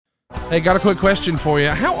Hey, got a quick question for you.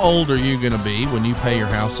 How old are you going to be when you pay your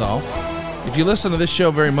house off? If you listen to this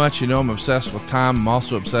show very much, you know I'm obsessed with time. I'm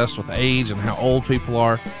also obsessed with age and how old people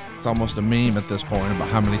are. It's almost a meme at this point about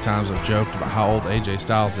how many times I've joked about how old AJ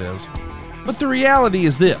Styles is. But the reality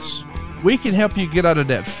is this. We can help you get out of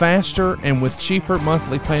debt faster and with cheaper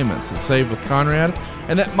monthly payments at Save with Conrad,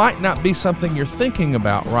 and that might not be something you're thinking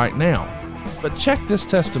about right now. But check this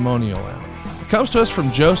testimonial out. It comes to us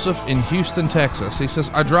from Joseph in Houston, Texas. He says,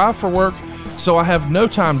 I drive for work, so I have no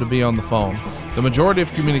time to be on the phone. The majority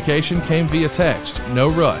of communication came via text, no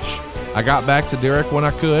rush. I got back to Derek when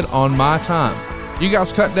I could on my time. You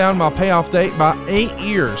guys cut down my payoff date by 8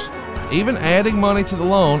 years, even adding money to the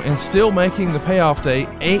loan and still making the payoff date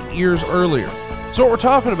 8 years earlier. So what we're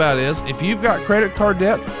talking about is, if you've got credit card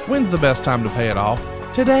debt, when's the best time to pay it off?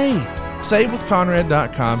 Today.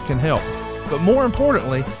 SaveWithConrad.com can help. But more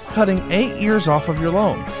importantly, cutting 8 years off of your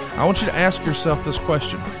loan. I want you to ask yourself this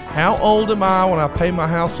question. How old am I when I pay my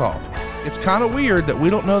house off? It's kind of weird that we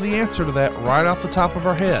don't know the answer to that right off the top of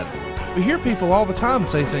our head. We hear people all the time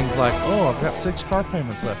say things like, oh, I've got 6 car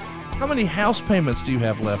payments left. How many house payments do you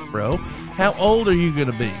have left, bro? How old are you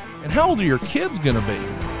going to be? And how old are your kids going to be?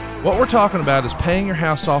 What we're talking about is paying your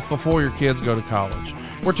house off before your kids go to college.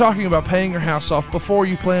 We're talking about paying your house off before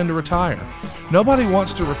you plan to retire. Nobody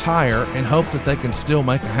wants to retire and hope that they can still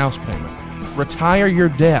make a house payment. Retire your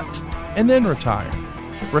debt and then retire.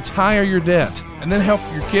 Retire your debt and then help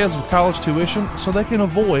your kids with college tuition so they can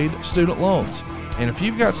avoid student loans. And if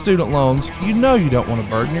you've got student loans, you know you don't want to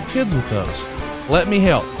burden your kids with those. Let me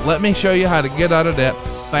help. Let me show you how to get out of debt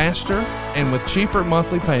faster and with cheaper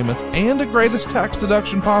monthly payments and the greatest tax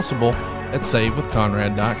deduction possible at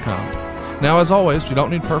SaveWithConrad.com. Now, as always, you don't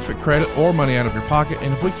need perfect credit or money out of your pocket,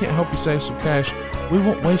 and if we can't help you save some cash, we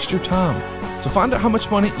won't waste your time. So find out how much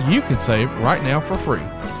money you can save right now for free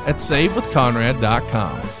at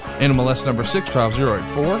SaveWithConrad.com. NMLS number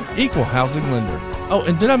 65084, Equal Housing Lender. Oh,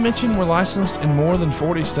 and did I mention we're licensed in more than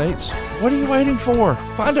 40 states? What are you waiting for?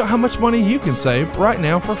 Find out how much money you can save right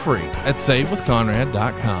now for free at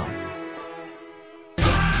SaveWithConrad.com.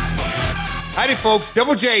 Howdy, folks.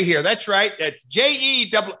 Double J here. That's right. That's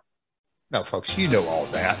J-E-double... No, folks, you know all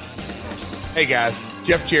that. Hey, guys.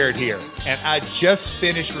 Jeff Jarrett here. And I just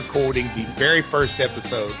finished recording the very first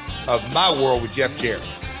episode of My World with Jeff Jarrett.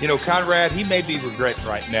 You know, Conrad, he may be regretting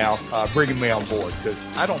right now bringing me on board because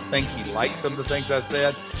I don't think he liked some of the things I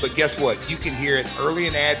said. But guess what? You can hear it early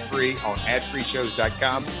and ad-free on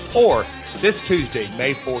adfreeshows.com, or this Tuesday,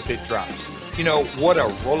 May 4th, it drops. You know, what a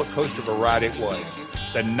roller coaster of a ride it was.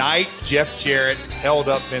 The night Jeff Jarrett held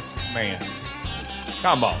up Vince McMahon.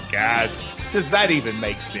 Come on, guys. Does that even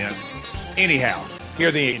make sense? Anyhow, hear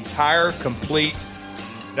the entire, complete,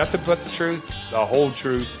 nothing but the truth, the whole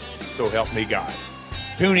truth, so help me God.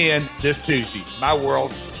 Tune in this Tuesday, My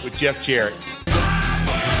World with Jeff Jarrett.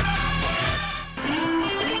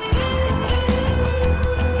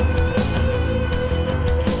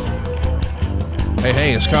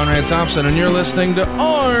 Hey, it's Conrad Thompson, and you're listening to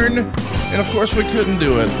ARN. And of course, we couldn't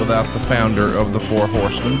do it without the founder of the Four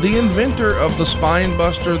Horsemen, the inventor of the Spine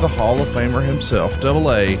Buster, the Hall of Famer himself,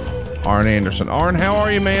 AA, Arn Anderson. Arn, how are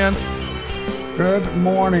you, man? Good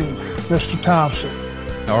morning, Mr. Thompson.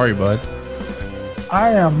 How are you, bud?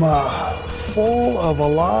 I am full of a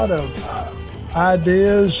lot of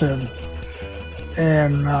ideas and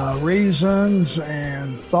reasons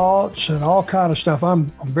and thoughts and all kind of stuff. I'm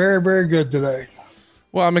very, very good today.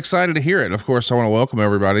 Well, I'm excited to hear it. Of course, I want to welcome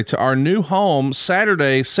everybody to our new home,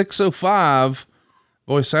 Saturday, 6:05.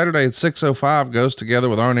 Boy, Saturday at 6:05 goes together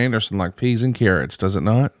with Arn Anderson like peas and carrots, does it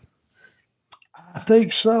not? I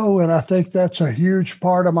think so, and I think that's a huge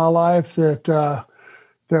part of my life that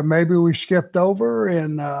that maybe we skipped over,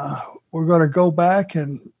 and we're going to go back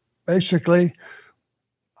and basically,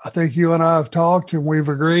 I think you and I have talked, and we've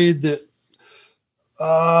agreed that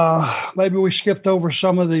maybe we skipped over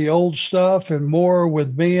some of the old stuff and more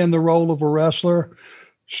with me in the role of a wrestler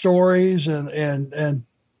stories and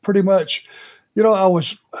pretty much, you know, I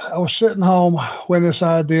was sitting home when this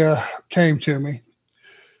idea came to me,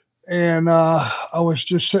 and I was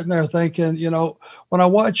just sitting there thinking, you know, when I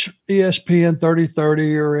watch ESPN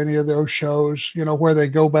 30/30 or any of those shows, you know, where they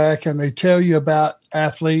go back and they tell you about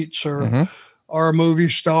athletes or movie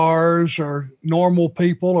stars or normal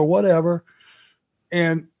people or whatever.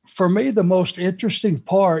 And for me, the most interesting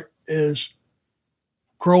part is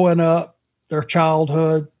growing up, their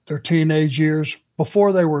childhood, their teenage years,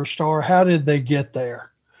 before they were a star. How did they get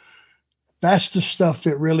there? That's the stuff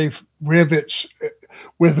that really rivets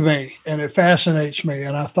with me, and it fascinates me.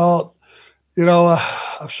 And I thought, you know,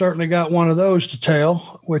 I've certainly got one of those to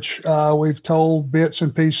tell, which we've told bits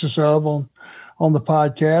and pieces of on on the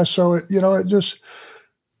podcast. So, it just,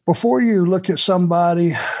 before you look at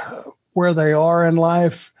somebody where they are in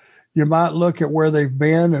life, you might look at where they've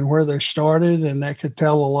been and where they started, and that could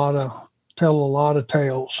tell a lot of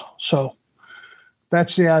tales. So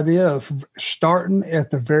that's the idea of starting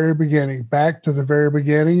at the very beginning, back to the very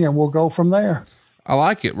beginning, and we'll go from there. I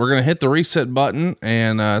like it. We're going to hit the reset button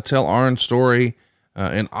and tell Arn's story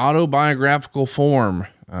in autobiographical form.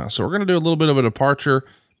 So we're going to do a little bit of a departure,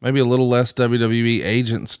 maybe a little less WWE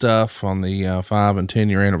agent stuff on the 5 and 10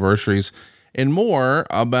 year anniversaries, and more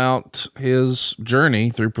about his journey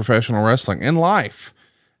through professional wrestling and life.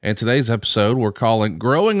 And today's episode we're calling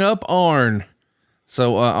Growing Up Arn.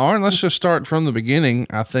 So Arn, let's just start from the beginning.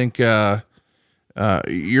 I think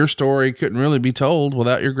your story couldn't really be told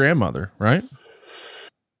without your grandmother, right?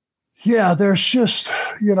 Yeah, there's just,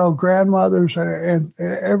 grandmothers. And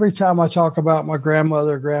every time I talk about my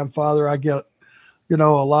grandmother, grandfather, I get, a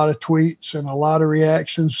lot of tweets and a lot of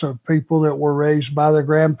reactions of people that were raised by their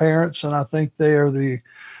grandparents. And I think they are the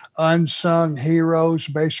unsung heroes,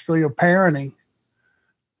 basically, of parenting,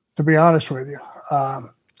 to be honest with you.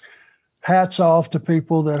 Hats off to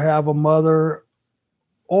people that have a mother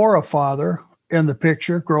or a father in the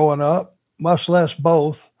picture growing up, much less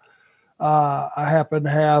both. I happen to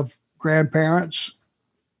have grandparents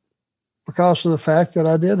because of the fact that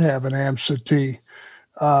I did have an absentee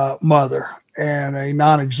mother and a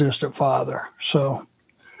non-existent father. So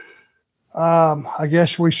I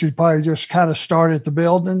guess we should probably just kind of start at the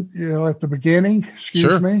building, at the beginning.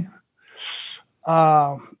 Excuse me.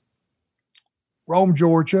 Rome,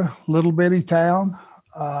 Georgia, little bitty town.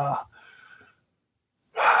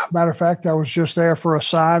 Matter of fact, I was just there for a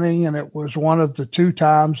signing, and it was one of the 2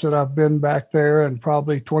 times that I've been back there in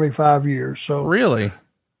probably 25 years. So really?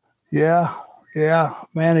 Yeah,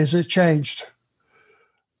 man, has it changed?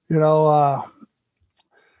 Bob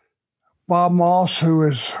Moss, who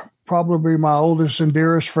is probably my oldest and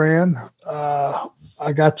dearest friend,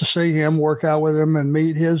 I got to see him, work out with him, and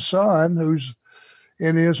meet his son, who's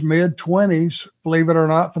in his mid-20s, believe it or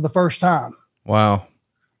not, for the first time. Wow.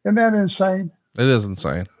 Isn't that insane? It is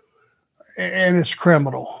insane. And it's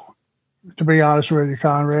criminal, to be honest with you,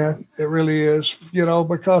 Conrad. It really is,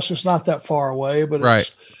 because it's not that far away, but right.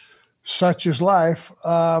 It's such is life.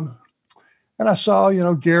 And I saw,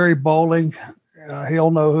 Gary Bowling, he'll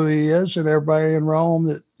know who he is, and everybody in Rome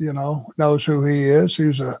that, knows who he is.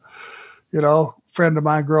 He's a, friend of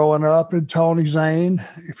mine growing up, and Tony Zane,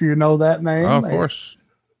 if you know that name. Oh, of course.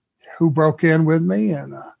 Who broke in with me,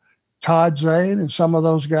 and Todd Zane and some of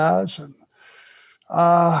those guys. And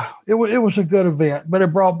it was a good event, but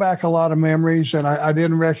it brought back a lot of memories, and I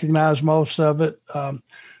didn't recognize most of it.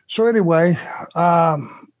 So anyway, I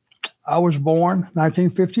was born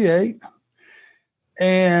 1958,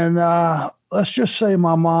 and let's just say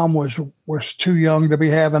my mom was too young to be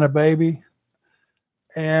having a baby,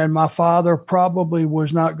 and my father probably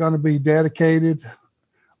was not going to be dedicated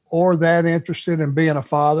or that interested in being a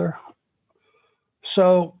father.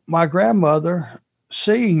 So my grandmother,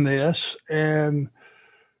 seeing this and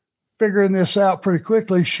figuring this out pretty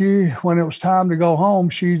quickly, when it was time to go home,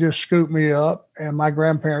 she just scooped me up, and my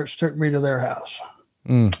grandparents took me to their house.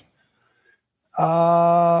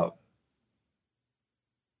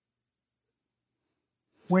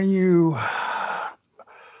 When you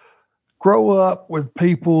grow up with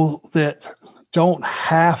people that don't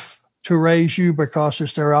have to raise you because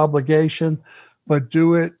it's their obligation, but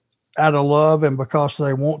do it out of love and because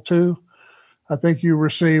they want to, I think you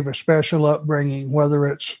receive a special upbringing, whether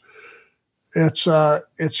it's kids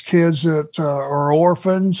that are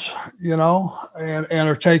orphans, and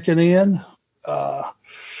are taken in. I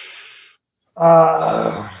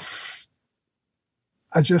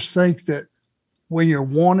just think that when you're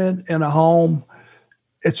wanted in a home,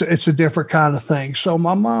 it's a different kind of thing. So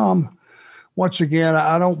my mom, once again,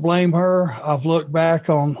 I don't blame her. I've looked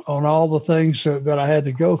back on all the things that I had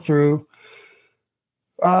to go through.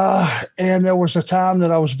 And there was a time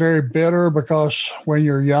that I was very bitter because when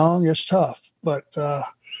you're young, it's tough, but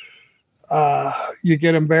you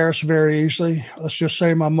get embarrassed very easily. Let's just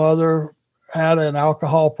say my mother had an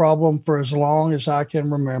alcohol problem for as long as I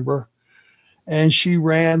can remember, and she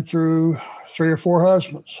ran through 3 or 4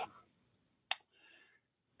 husbands.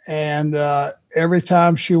 And every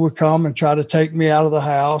time she would come and try to take me out of the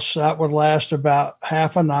house, that would last about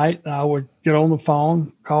half a night. And I would get on the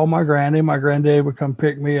phone, call my granny. My granddad would come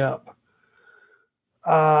pick me up.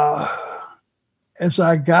 As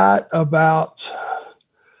I got about,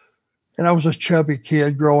 and I was a chubby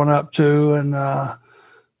kid growing up too, and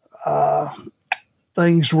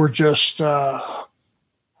things were just,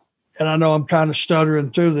 and I know I'm kind of stuttering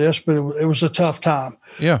through this, but it was a tough time.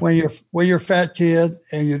 Yeah. When you're a fat kid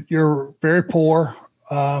and you're very poor.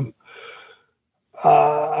 Our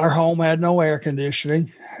home had no air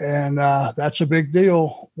conditioning, and that's a big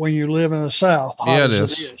deal when you live in the South. Yeah, it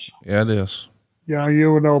is. Yeah, it is.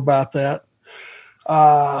 You would know about that.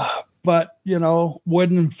 But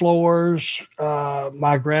wooden floors.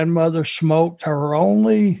 My grandmother smoked. Her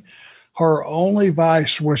only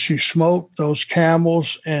vice was she smoked those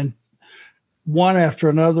Camels, and one after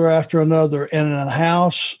another in a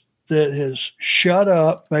house that is shut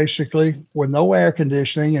up basically with no air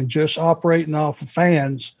conditioning and just operating off of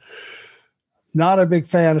fans. Not a big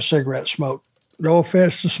fan of cigarette smoke. No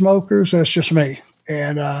offense to smokers, that's just me.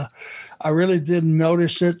 And I really didn't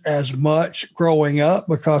notice it as much growing up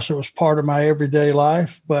because it was part of my everyday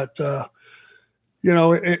life. But,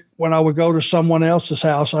 when I would go to someone else's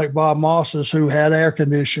house, like Bob Moss's, who had air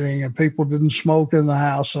conditioning and people didn't smoke in the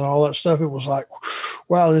house and all that stuff, it was like,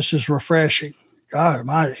 wow, this is refreshing. God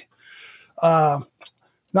almighty.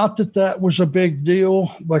 Not that was a big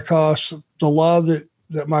deal because the love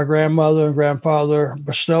that my grandmother and grandfather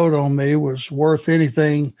bestowed on me was worth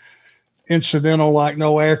anything incidental like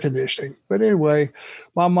no air conditioning. But anyway,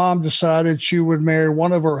 my mom decided she would marry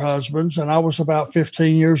one of her husbands, and I was about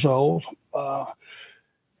 15 years old.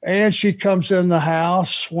 And she comes in the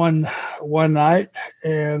house one night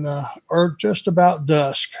and or just about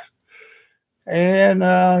dusk,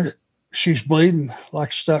 and she's bleeding like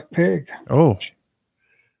a stuck pig. Oh,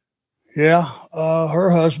 yeah. Her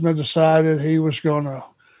husband decided he was going to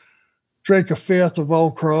drink a fifth of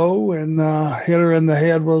Old Crow and hit her in the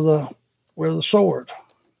head with a sword,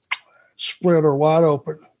 split her wide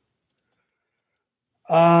open.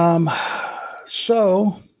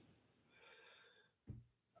 So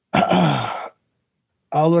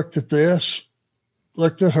I looked at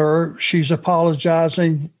her. She's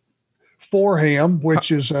apologizing for him,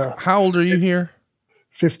 which is how old are you here?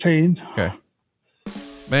 15. Okay.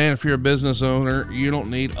 Man, if you're a business owner, you don't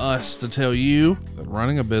need us to tell you that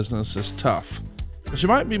running a business is tough. But you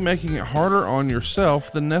might be making it harder on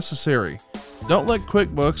yourself than necessary. Don't let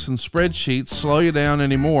QuickBooks and spreadsheets slow you down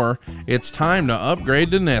anymore. It's time to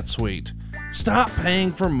upgrade to NetSuite. Stop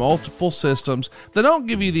paying for multiple systems that don't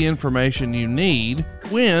give you the information you need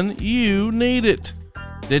when you need it.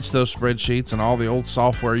 Ditch those spreadsheets and all the old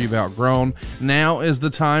software you've outgrown. Now is the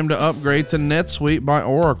time to upgrade to NetSuite by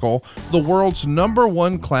Oracle, the world's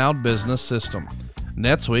 #1 cloud business system.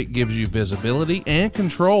 NetSuite gives you visibility and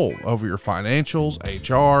control over your financials,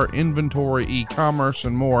 HR, inventory, e-commerce,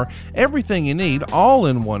 and more. Everything you need all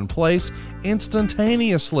in one place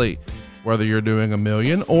instantaneously. Whether you're doing $1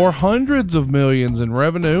 million or hundreds of millions in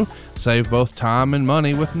revenue, save both time and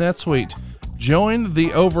money with NetSuite. Join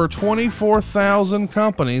the over 24,000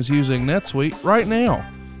 companies using NetSuite right now.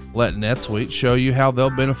 Let NetSuite show you how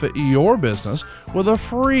they'll benefit your business with a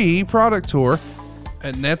free product tour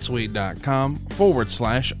at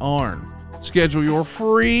netsuite.com/ARN. Schedule your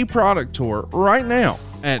free product tour right now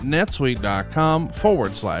at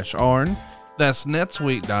netsuite.com/ARN. That's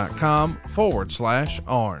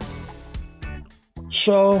netsuite.com/ARN.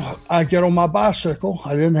 So I get on my bicycle.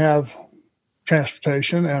 I didn't have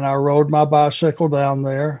transportation, and I rode my bicycle down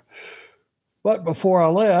there. But before I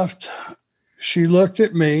left, she looked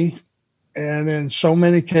at me, and in so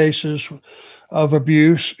many cases of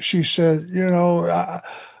abuse, she said,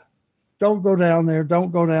 don't go down there.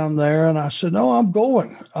 Don't go down there. And I said, no, I'm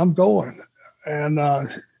going.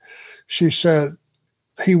 And she said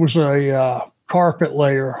he was a carpet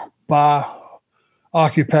layer by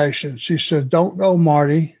occupation. She said, don't go,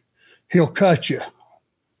 Marty. He'll cut you.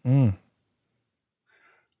 Mm.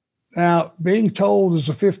 Now, being told as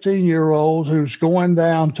a 15-year-old who's going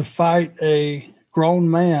down to fight a grown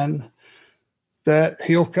man that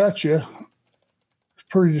he'll cut you, it's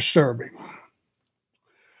pretty disturbing.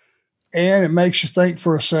 And it makes you think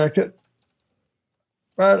for a second.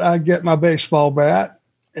 But I get my baseball bat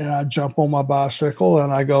and I jump on my bicycle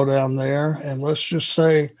and I go down there. And let's just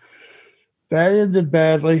say that ended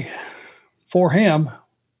badly for him.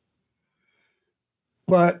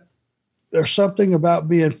 But there's something about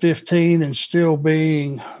being 15 and still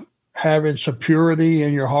having some purity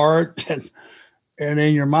in your heart and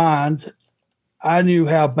in your mind. I knew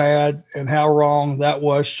how bad and how wrong that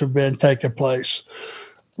was to have been taking place.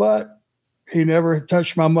 But he never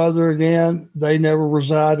touched my mother again. They never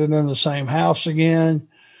resided in the same house again.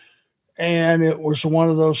 And it was one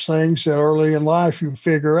of those things that early in life you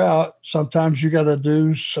figure out sometimes you got to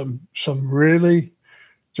do some really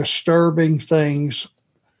disturbing things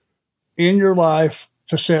in your life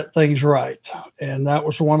to set things right. And that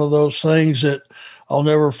was one of those things that I'll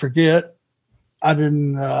never forget. I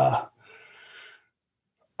didn't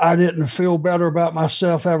I didn't feel better about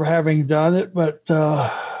myself ever having done it, but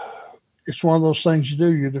it's one of those things you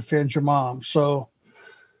do. You defend your mom. So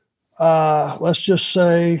let's just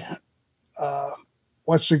say,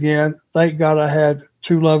 once again, thank God I had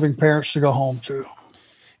two loving parents to go home to.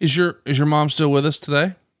 Is your mom still with us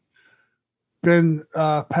today? Been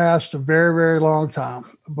passed a very, very long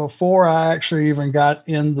time before I actually even got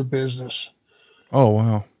in the business. Oh,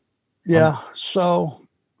 wow. Yeah. So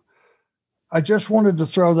I just wanted to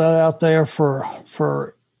throw that out there for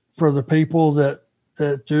the people that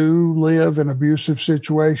do live in abusive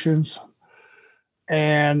situations.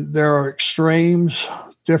 And there are extremes,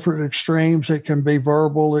 different extremes. It can be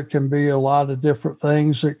verbal. It can be a lot of different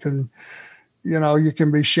things. It can, you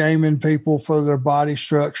can be shaming people for their body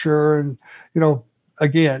structure. And,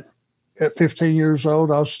 again, at 15 years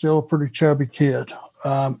old, I was still a pretty chubby kid.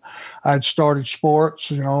 I'd started sports,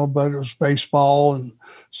 but it was baseball and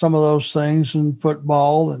some of those things and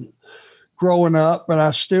football and growing up, but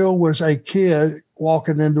I still was a kid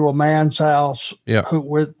walking into a man's house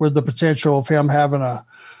with the potential of him having a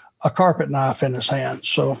carpet knife in his hand.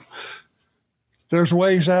 So there's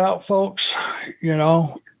ways out, folks,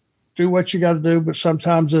 do what you got to do. But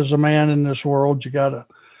sometimes as a man in this world, you gotta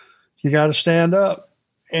stand up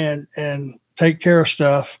and take care of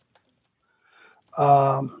stuff.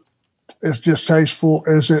 As distasteful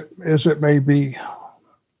as it may be.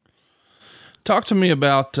 Talk to me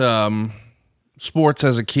about sports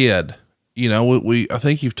as a kid. I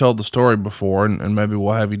think you've told the story before, and maybe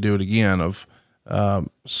we'll have you do it again, of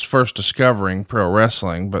first discovering pro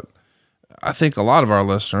wrestling. But I think a lot of our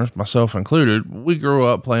listeners, myself included, we grew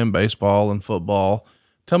up playing baseball and football.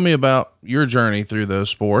 Tell me about your journey through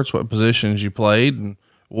those sports, what positions you played, and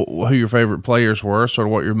who your favorite players were, sort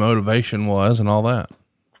of what your motivation was and all that.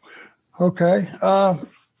 Okay.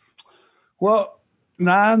 Well,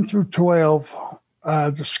 9 through 12, I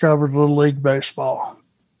discovered Little League Baseball.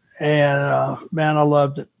 And, man, I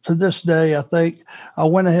loved it. To this day, I think I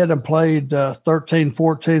went ahead and played 13,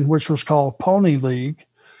 14, which was called Pony League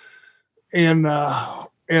in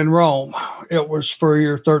Rome. It was for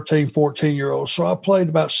your 13, 14-year-olds. So I played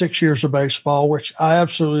about 6 years of baseball, which I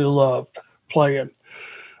absolutely loved playing.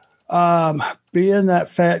 Being that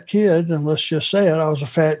fat kid, and let's just say it, I was a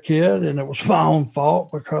fat kid, and it was my own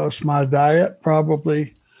fault because my diet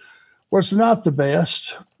probably was not the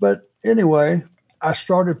best. But anyway, I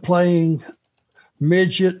started playing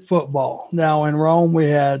midget football. Now in Rome, we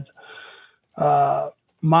had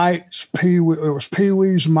mites, it was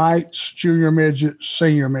peewees, mites, junior midget,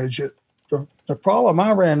 senior midget. The problem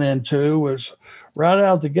I ran into was right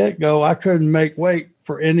out the get-go, I couldn't make weight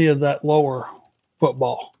for any of that lower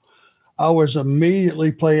football. I was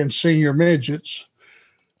immediately playing senior midgets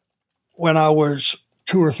when I was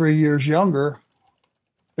 2 or 3 years younger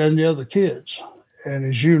than the other kids. And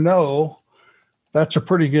as you know, that's a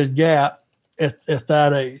pretty good gap at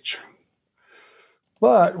that age.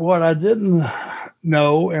 But what I didn't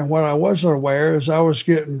know and what I wasn't aware is I was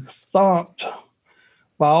getting thumped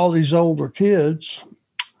by all these older kids.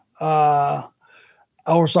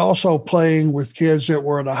 I was also playing with kids that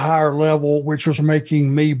were at a higher level, which was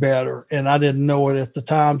making me better. And I didn't know it at the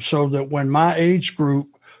time. So that when my age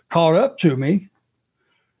group caught up to me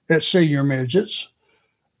at senior midgets,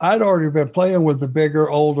 I'd already been playing with the bigger,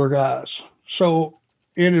 older guys. So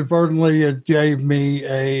inadvertently, it gave me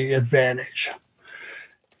an advantage.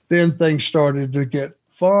 Then things started to get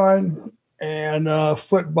fun, and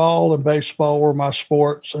football and baseball were my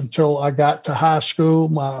sports until I got to high school,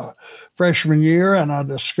 my freshman year, and I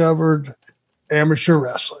discovered amateur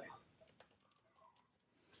wrestling.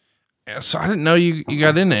 Yeah, so I didn't know you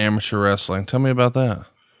got into amateur wrestling. Tell me about that.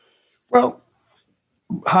 Well,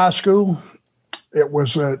 high school, it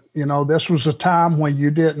was this was a time when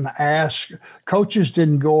you didn't ask, coaches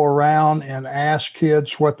didn't go around and ask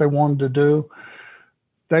kids what they wanted to do.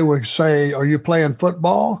 They would say, "Are you playing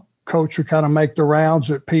football?" Coach would kind of make the rounds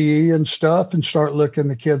at PE and stuff and start looking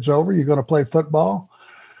the kids over. "You're going to play football?"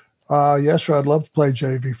 "Yes, sir, I'd love to play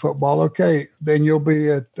JV football." "Okay, then you'll be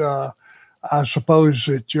at, I suppose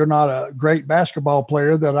that you're not a great basketball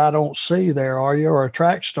player that I don't see there, are you? Or a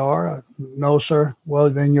track star?" "No, sir." "Well,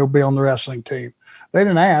 then you'll be on the wrestling team." They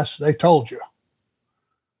didn't ask, they told you.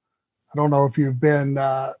 I don't know if you've been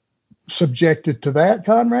subjected to that,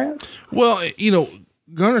 Conrad. Well,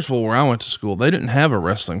 Guntersville, where I went to school, they didn't have a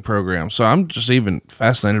wrestling program. So I'm just even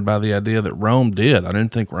fascinated by the idea that Rome did. I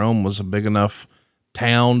didn't think Rome was a big enough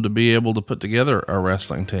town to be able to put together a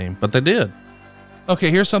wrestling team, but they did.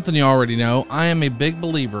 Okay, here's something you already know. I am a big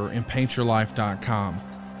believer in paintyourlife.com.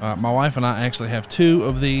 My wife and I actually have 2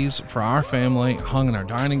 of these for our family hung in our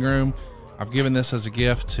dining room. I've given this as a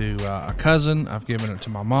gift to a cousin. I've given it to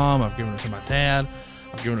my mom. I've given it to my dad.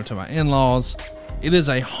 I've given it to my in-laws. It is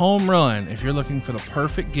a home run if you're looking for the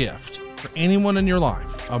perfect gift for anyone in your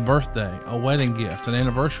life, a birthday, a wedding gift, an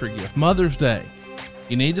anniversary gift, Mother's Day.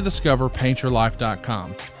 You need to discover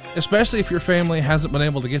paintyourlife.com. Especially if your family hasn't been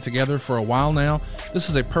able to get together for a while now, this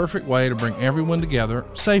is a perfect way to bring everyone together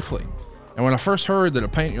safely. And when I first heard that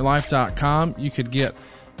at paintyourlife.com you could get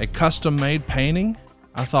a custom-made painting,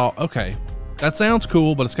 I thought, okay, that sounds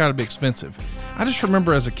cool, but it's got to be expensive. I just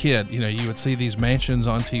remember as a kid, you would see these mansions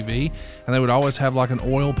on TV, and they would always have like an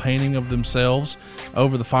oil painting of themselves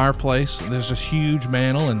over the fireplace. There's this huge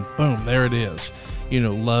mantle, and boom, there it is.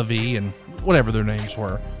 Lovey and whatever their names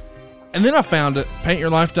were. And then I found at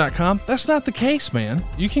paintyourlife.com, that's not the case, man.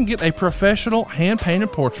 You can get a professional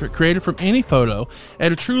hand-painted portrait created from any photo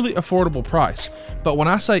at a truly affordable price. But when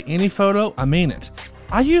I say any photo, I mean it.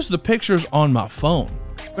 I use the pictures on my phone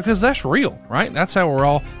because that's real, right? That's how we're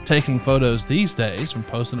all taking photos these days and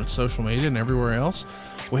posting it to social media and everywhere else.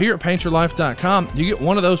 Well, here at paintyourlife.com, you get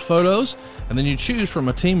one of those photos, and then you choose from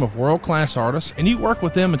a team of world-class artists, and you work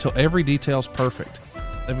with them until every detail's perfect.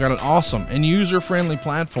 They've got an awesome and user-friendly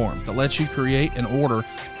platform that lets you create and order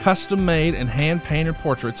custom-made and hand-painted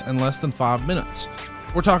portraits in less than 5 minutes.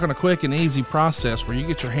 We're talking a quick and easy process where you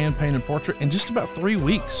get your hand-painted portrait in just about 3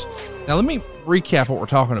 weeks. Now, let me recap what we're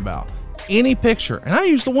talking about. Any picture, and I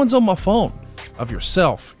use the ones on my phone, of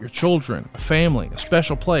yourself, your children, a family, a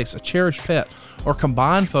special place, a cherished pet, or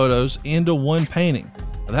combine photos into one painting.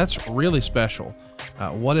 Now, that's really special.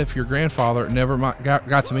 What if your grandfather never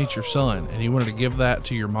got to meet your son and you wanted to give that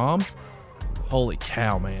to your mom? Holy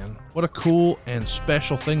cow, man. What a cool and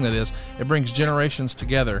special thing that is. It brings generations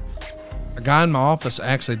together. A guy in my office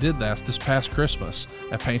actually did that this past Christmas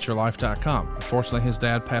at paintyourlife.com. Unfortunately, his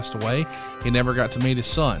dad passed away. He never got to meet his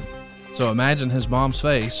son. So imagine his mom's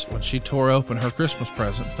face when she tore open her Christmas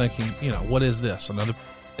present thinking, what is this? And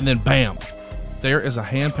then bam, there is a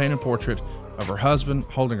hand-painted portrait of her husband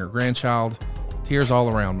holding her grandchild. Tears all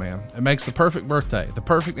around, man. It makes the perfect birthday, the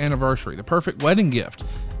perfect anniversary, the perfect wedding gift.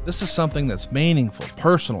 This is something that's meaningful,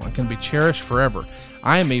 personal, and can be cherished forever.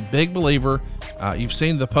 I am a big believer. You've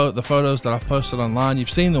seen the photos that I've posted online. You've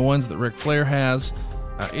seen the ones that Ric Flair has.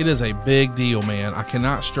 It is a big deal, man. I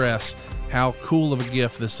cannot stress how cool of a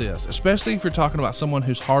gift this is, especially if you're talking about someone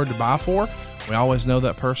who's hard to buy for. We always know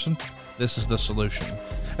that person. This is the solution.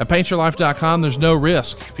 At paintyourlife.com, there's no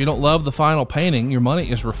risk. If you don't love the final painting, your money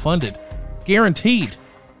is refunded. Guaranteed.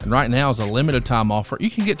 And right now is a limited time offer. You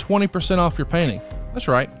can get 20% off your painting. That's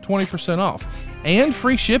right, 20% off. And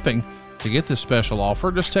free shipping. To get this special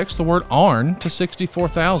offer, just text the word ARN to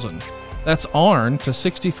 64,000. That's ARN to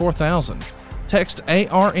 64,000. Text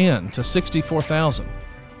ARN to 64,000.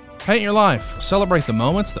 Paint Your Life. Celebrate the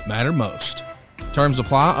moments that matter most. Terms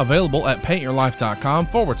apply. Available at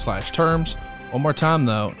paintyourlife.com/terms. One more time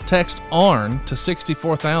though, text ARN to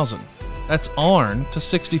 64,000. That's ARN to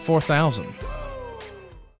 64,000.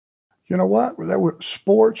 You know what?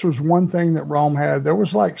 Sports was one thing that Rome had. There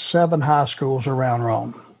was like 7 high schools around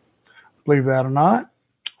Rome. Believe that or not.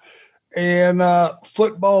 And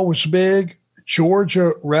football was big.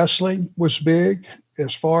 Georgia wrestling was big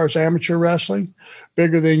as far as amateur wrestling,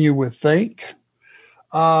 bigger than you would think.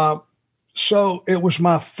 So it was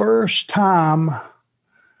my first time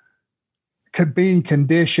being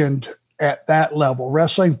conditioned at that level.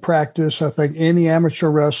 Wrestling practice, I think any amateur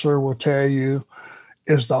wrestler will tell you,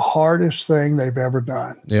 is the hardest thing they've ever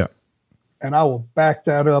done. Yeah. And I will back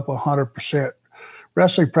that up 100%.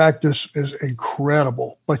 Wrestling practice is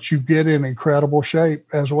incredible, but you get in incredible shape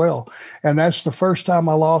as well. And that's the first time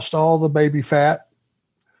I lost all the baby fat,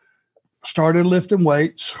 started lifting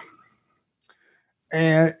weights.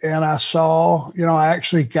 And I saw, I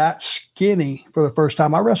actually got skinny for the first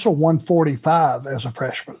time. I wrestled 145 as a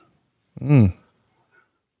freshman.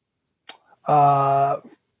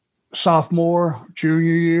 Sophomore,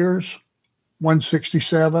 junior years,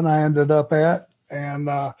 167 I ended up at. And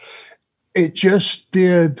it just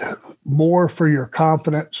did more for your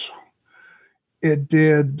confidence. It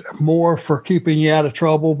did more for keeping you out of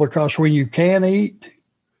trouble, because when you can't eat,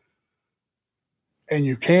 and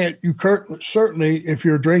you certainly, if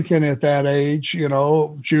you're drinking at that age,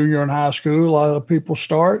 junior in high school, a lot of people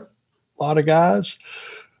start, a lot of guys,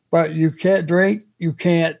 but you can't drink, you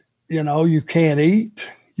can't eat.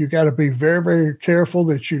 You got to be very, very careful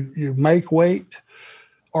that you make weight,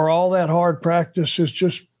 or all that hard practice is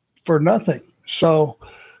just for nothing. So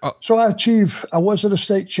I wasn't a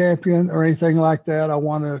state champion or anything like that. I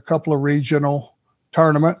won a couple of regional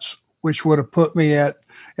tournaments, which would have put me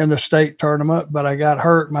in the state tournament, but I got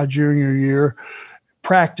hurt my junior year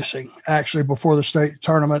practicing, actually, before the state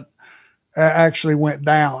tournament. actually went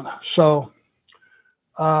down. So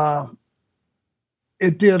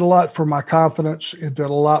it did a lot for my confidence. It did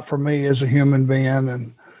a lot for me as a human being,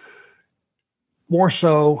 and more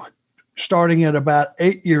so starting at about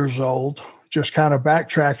 8 years old, just kind of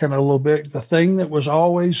backtracking a little bit. The thing that was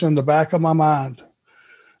always in the back of my mind,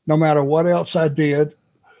 no matter what else I did,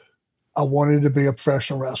 I wanted to be a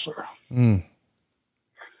professional wrestler. Mm.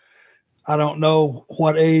 I don't know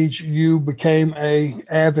what age you became a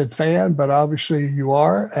avid fan, but obviously you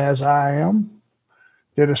are, as I am.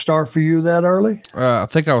 Did it start for you that early? I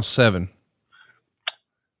think I was 7.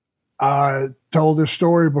 I told this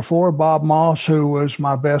story before. Bob Moss, who was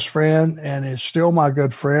my best friend and is still my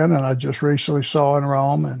good friend, and I just recently saw in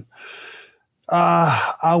Rome, and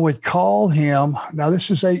I would call him. Now, this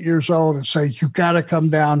is 8 years old, and say, "You got to come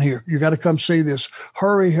down here. You got to come see this.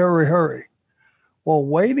 Hurry, hurry, hurry." Well,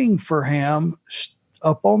 waiting for him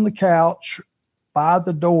up on the couch by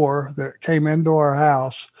the door that came into our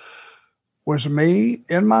house was me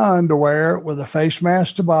in my underwear with a face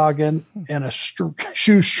mask toboggan and a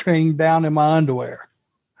shoestring down in my underwear.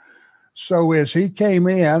 So as he came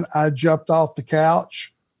in, I jumped off the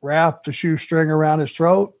couch, wrapped the shoestring around his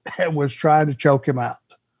throat, and was trying to choke him out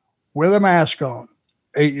with a mask on,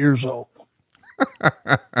 8 years old.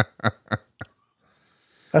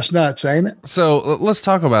 That's nuts, ain't it? So let's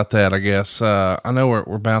talk about that, I guess. I know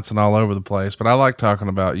we're bouncing all over the place, but I like talking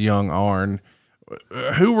about young Arn.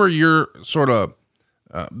 Who were your sort of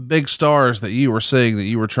big stars that you were seeing that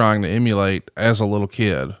you were trying to emulate as a little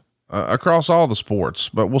kid across all the sports?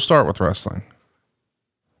 But we'll start with wrestling.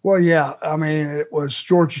 Well, yeah. I mean, it was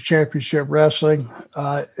Georgia Championship Wrestling.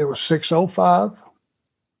 It was 605.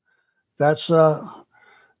 That's the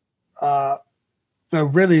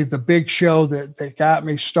big show that got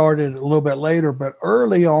me started a little bit later. But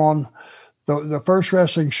early on, the first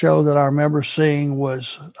wrestling show that I remember seeing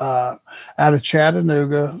was out of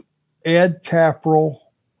Chattanooga. Ed Capral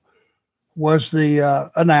was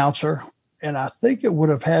the announcer, and I think it would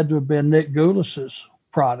have had to have been Nick Goulas's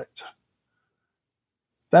product.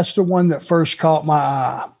 That's the one that first caught my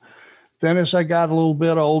eye. Then as I got a little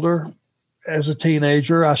bit older, as a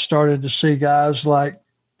teenager, I started to see guys like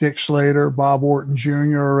Dick Slater, Bob Orton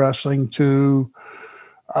Jr. wrestling too,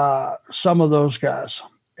 some of those guys.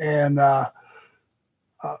 And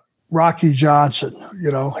Rocky Johnson,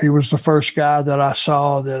 he was the first guy that I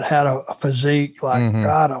saw that had a physique like,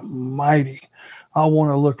 God almighty, I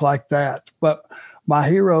want to look like that. But my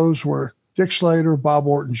heroes were Dick Slater, Bob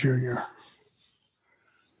Orton Jr.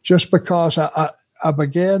 Just because I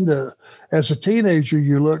began to, as a teenager,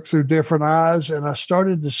 you look through different eyes, and I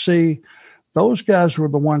started to see those guys were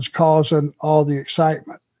the ones causing all the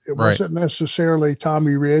excitement. It wasn't necessarily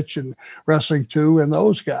Tommy Rich and Wrestling 2 and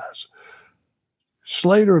those guys.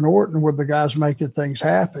 Slater and Orton were the guys making things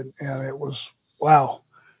happen, and it was, wow.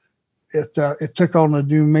 It took on a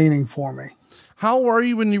new meaning for me. How old were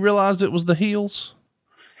you when you realized it was the heels?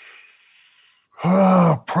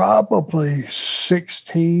 Probably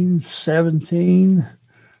 16, 17,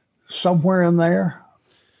 somewhere in there.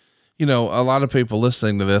 A lot of people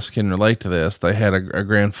listening to this can relate to this. They had a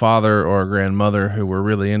grandfather or a grandmother who were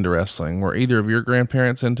really into wrestling. Were either of your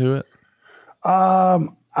grandparents into it?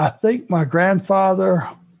 I think my grandfather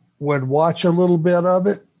would watch a little bit of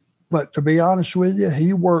it, but to be honest with you,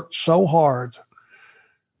 he worked so hard.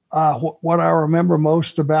 What I remember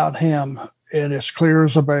most about him, and it's clear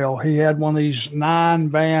as a bell, he had one of these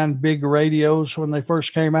 9-band big radios when they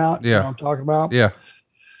first came out. Yeah. You know what I'm talking about? Yeah.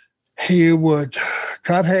 He would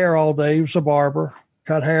cut hair all day. He was a barber,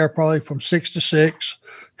 cut hair probably from 6 to 6,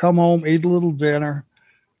 come home, eat a little dinner,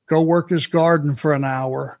 go work his garden for an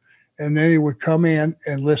hour, and then he would come in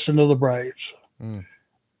and listen to the Braves.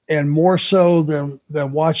 And more so than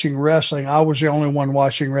watching wrestling, I was the only one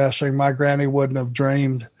watching wrestling. My granny wouldn't have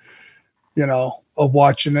dreamed, of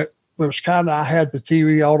watching it. It was kind of, I had the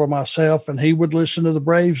TV all to myself, and he would listen to the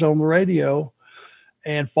Braves on the radio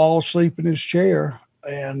and fall asleep in his chair.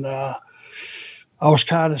 And I was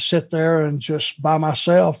kind of sit there and just by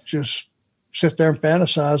myself, just sit there and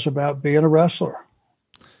fantasize about being a wrestler.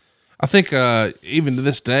 I think even to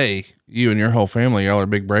this day, you and your whole family, y'all are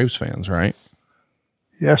big Braves fans, right?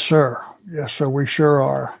 Yes, sir. Yes, sir. We sure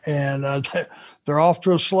are. And they're off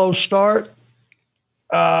to a slow start.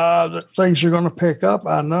 Things are going to pick up.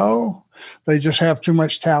 I know they just have too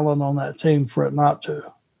much talent on that team for it not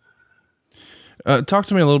to. Talk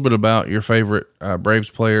to me a little bit about your favorite Braves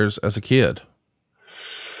players as a kid.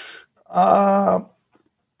 Well,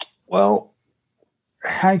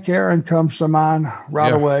 Hank Aaron comes to mind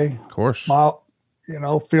right away. Of course. Bob,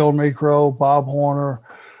 Phil Necro, Bob Horner,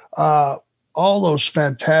 all those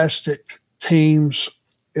fantastic teams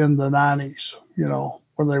in the 90s, you know,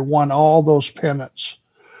 when they won all those pennants.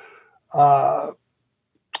 They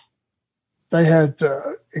had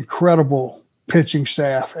incredible pitching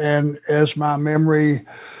staff. And as my memory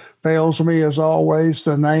fails me, as always,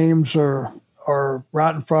 the names are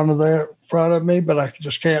right in front of me, but I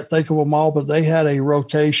just can't think of them all. But they had a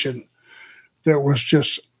rotation that was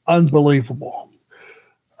just unbelievable.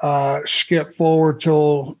 Skip forward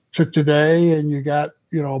to today, and you got,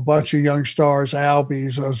 you know, a bunch of young stars,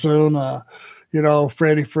 Albies, Ozuna, you know,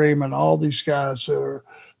 Freddie Freeman, all these guys that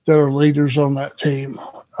are leaders on that team.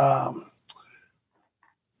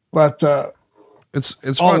 But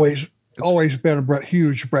it's always been a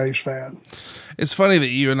huge Braves fan. It's funny that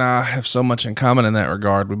you and I have so much in common in that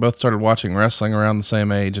regard. We both started watching wrestling around the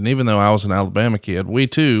same age, and even though I was an Alabama kid, we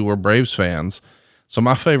too were Braves fans. So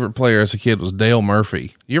my favorite player as a kid was Dale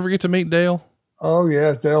Murphy. You ever get to meet Dale? Oh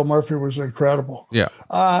yeah, Dale Murphy was incredible. Yeah,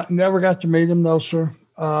 never got to meet him, no sir.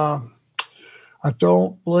 I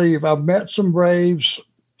don't believe I've met some Braves.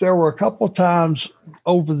 There were a couple of times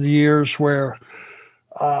over the years where,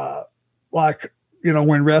 like, you know,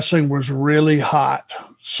 when wrestling was really hot,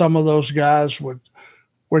 some of those guys would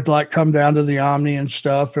like come down to the Omni and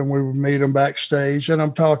stuff, and we would meet them backstage. And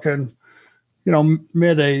I'm talking, you know,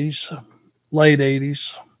 mid 80s, late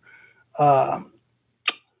 80s. I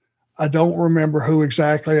don't remember who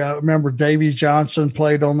exactly. I remember Davey Johnson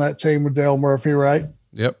played on that team with Dale Murphy, right?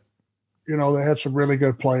 Yep. You know, they had some really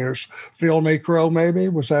good players. Phil Necro, maybe,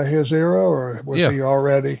 was that his era, or was he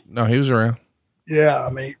already? No, he was around. Yeah, I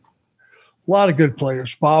mean, a lot of good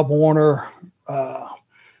players. Bob Warner, and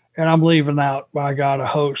I'm leaving out, by God, a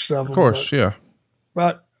host of them. Of course, yeah.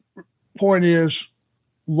 But point is,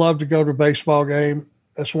 love to go to a baseball game.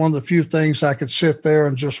 That's one of the few things I could sit there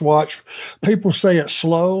and just watch. People say it's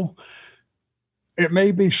slow. It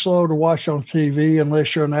may be slow to watch on TV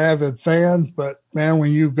unless you're an avid fan, but man,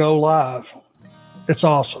 when you go live, it's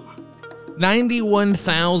awesome.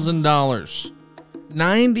 $91,000.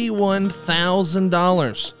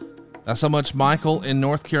 $91,000. That's how much Michael in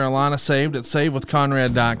North Carolina saved at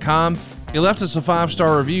SaveWithConrad.com. He left us a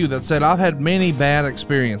 5-star review that said, I've had many bad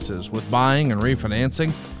experiences with buying and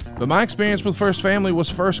refinancing, but my experience with First Family was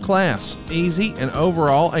first class, easy, and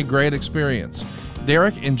overall a great experience.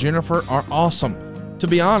 Derek and Jennifer are awesome. To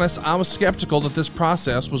be honest, I was skeptical that this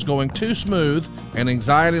process was going too smooth and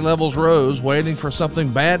anxiety levels rose waiting for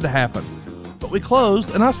something bad to happen. But we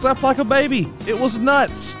closed and I slept like a baby. It was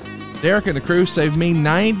nuts. Derek and the crew saved me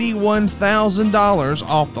 $91,000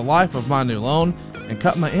 off the life of my new loan and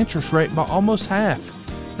cut my interest rate by almost half.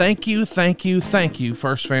 Thank you, thank you, thank you,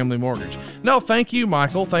 First Family Mortgage. No, thank you,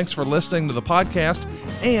 Michael. Thanks for listening to the podcast,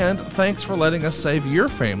 and thanks for letting us save your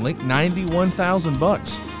family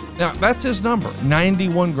 $91,000. Now, that's his number,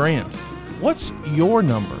 91 grand. What's your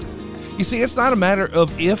number? You see, it's not a matter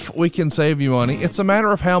of if we can save you money, it's a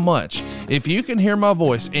matter of how much. If you can hear my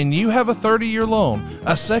voice and you have a 30-year loan,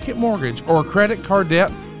 a second mortgage, or a credit card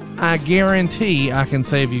debt, I guarantee I can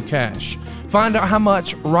save you cash. Find out how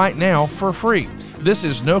much right now for free. This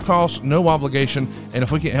is no cost, no obligation, and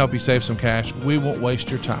if we can help you save some cash, we won't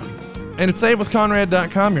waste your time. And at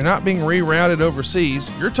SaveWithConrad.com, you're not being rerouted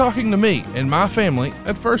overseas. You're talking to me and my family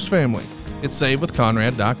at First Family. It's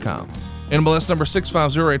SaveWithConrad.com. NMLS number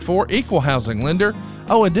 65084, equal housing lender.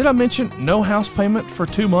 Oh, and did I mention no house payment for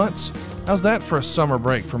 2 months? How's that for a summer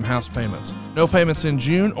break from house payments? No payments in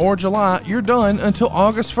June or July. You're done until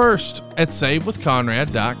August 1st at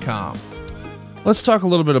SaveWithConrad.com. Let's talk a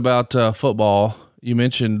little bit about football. You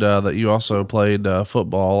mentioned that you also played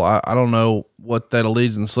football. I don't know what that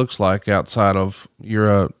allegiance looks like outside of you're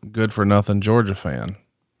a good-for-nothing Georgia fan.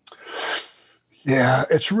 Yeah,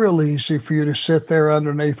 it's real easy for you to sit there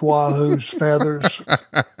underneath Wahoo's feathers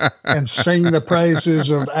and sing the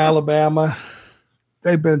praises of Alabama.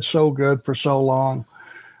 They've been so good for so long.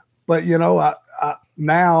 But, you know, I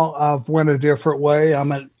now I've went a different way.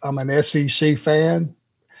 I'm an SEC fan,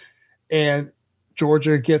 and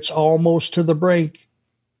Georgia gets almost to the brink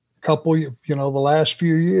the last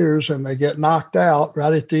few years, and they get knocked out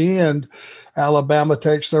right at the end. Alabama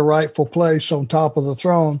takes their rightful place on top of the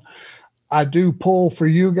throne. I do pull for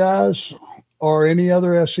you guys or any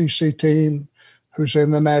other SEC team who's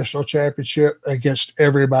in the national championship against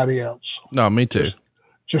everybody else. No, me too.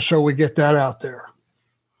 Just so we get that out there.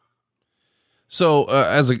 So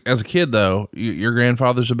as a kid, though, your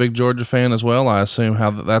grandfather's a big Georgia fan as well. I assume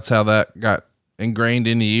that's how that got ingrained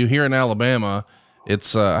into you. Here in Alabama,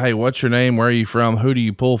 it's, hey, what's your name? Where are you from? Who do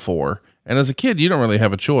you pull for? And as a kid, you don't really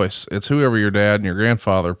have a choice. It's whoever your dad and your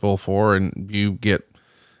grandfather pull for, and you get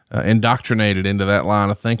indoctrinated into that line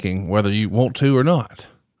of thinking, whether you want to or not.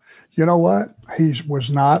 You know what? He was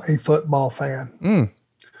not a football fan.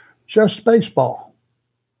 just baseball.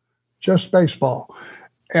 Just baseball.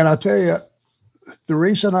 And I tell you, the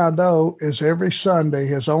reason I know is every Sunday,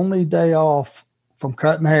 his only day off from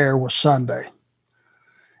cutting hair was Sunday.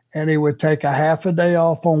 And he would take a half a day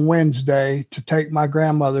off on Wednesday to take my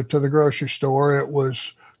grandmother to the grocery store. It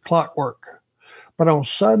was clockwork. But on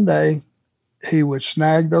Sunday, he would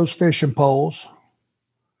snag those fishing poles.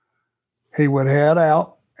 He would head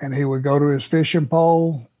out and he would go to his fishing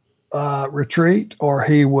pole retreat, or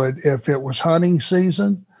he would, if it was hunting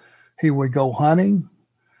season, he would go hunting.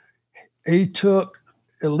 He took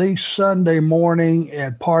at least Sunday morning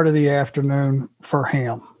and part of the afternoon for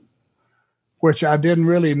him, which I didn't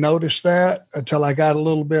really notice that until I got a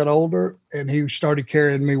little bit older and he started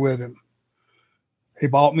carrying me with him. He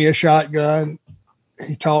bought me a shotgun.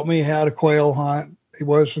 He taught me how to quail hunt. He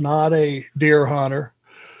was not a deer hunter.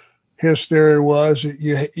 His theory was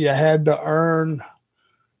you had to earn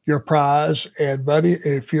your prize. And buddy,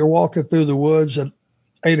 if you're walking through the woods at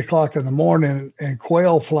 8 o'clock in the morning and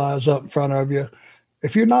quail flies up in front of you,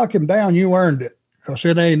 if you knock him down, you earned it, because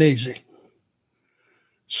it ain't easy.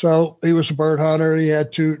 So he was a bird hunter. He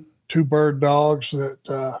had two bird dogs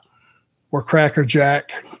that were Cracker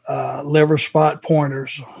Jack, liver spot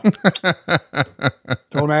pointers.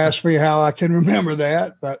 Don't ask me how I can remember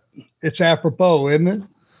that, but it's apropos, isn't it?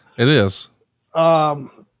 It is. But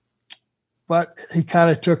he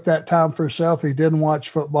kind of took that time for himself. He didn't watch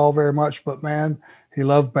football very much, but man, he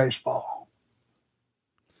loved baseball.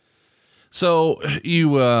 So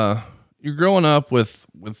you're growing up with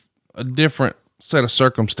a different set of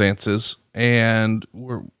circumstances, and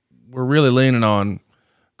we're really leaning on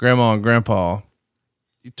Grandma and Grandpa.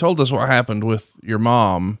 You told us what happened with your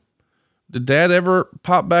mom. Did Dad ever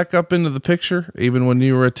pop back up into the picture, even when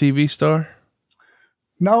you were a TV star?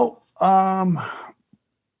 No.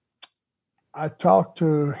 I talked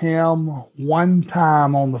to him one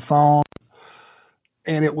time on the phone,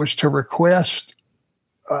 and it was to request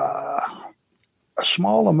a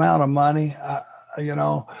small amount of money.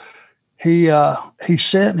 He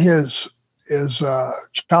sent his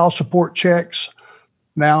child support checks.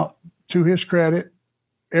 Now, to his credit,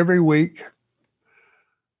 every week.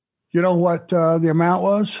 You know what the amount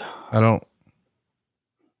was? I don't.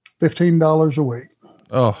 $15 a week.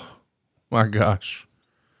 Oh my gosh.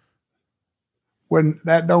 When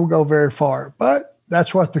that don't go very far, but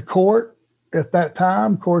that's what the court at that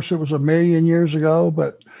time, of course, it was a million years ago,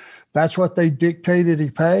 but that's what they dictated he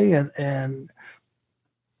pay. And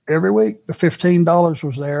every week the $15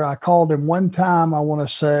 was there. I called him one time, I want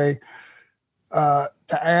to say, to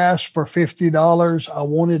ask for $50. I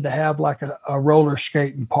wanted to have like a roller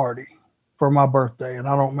skating party for my birthday. And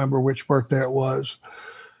I don't remember which birthday it was.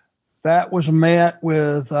 That was met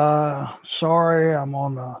with, sorry, I'm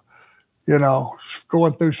on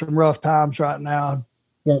going through some rough times right now.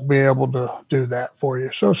 Won't be able to do that for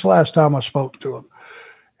you. So it's the last time I spoke to him.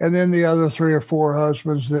 And then the other 3 or 4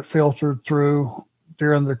 husbands that filtered through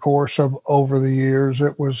during the course of over the years,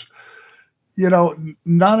 it was,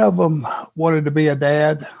 none of them wanted to be a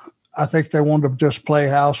dad. I think they wanted to just play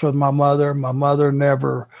house with my mother. My mother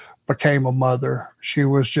never became a mother. She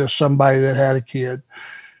was just somebody that had a kid.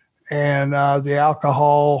 And the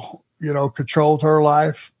alcohol, controlled her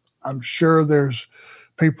life. I'm sure there's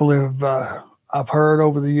people I've heard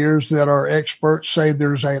over the years that are experts say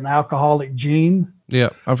there's an alcoholic gene. Yeah,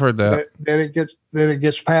 I've heard that. That it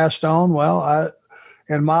gets passed on. Well,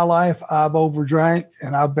 in my life, I've overdrank,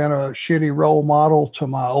 and I've been a shitty role model to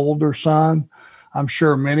my older son, I'm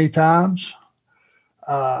sure many times.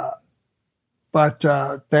 But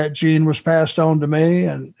that gene was passed on to me,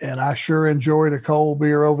 and I sure enjoyed a cold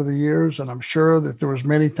beer over the years. And I'm sure that there was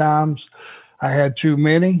many times I had too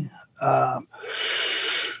many. And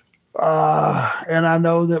I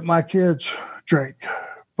know that my kids drink,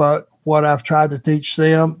 but what I've tried to teach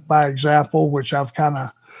them by example, which I've kind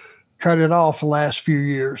of cut it off the last few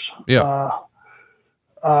years. Yeah.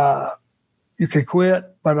 You can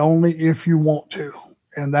quit, but only if you want to.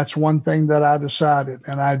 And that's one thing that I decided.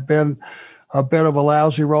 And I'd been a bit of a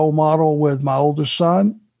lousy role model with my oldest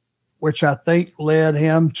son, which I think led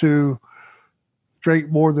him to drink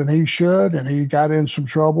more than he should. And he got in some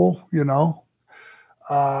trouble,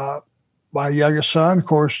 My youngest son, of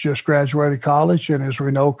course, just graduated college, and as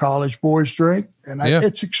we know, college boys drink, and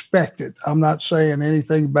it's expected. I'm not saying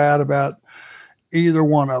anything bad about either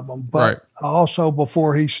one of them, but right. Also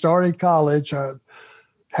before he started college, I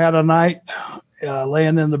had a night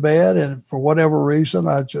laying in the bed, and for whatever reason,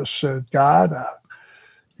 I just said, God, I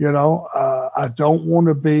don't want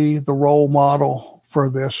to be the role model for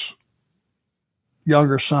this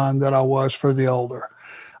younger son that I was for the older.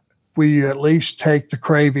 We at least take the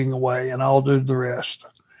craving away, and I'll do the rest.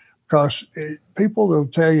 because people will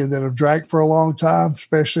tell you that have drank for a long time,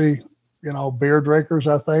 especially, beer drinkers,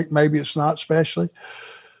 I think, maybe it's not especially.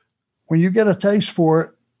 When you get a taste for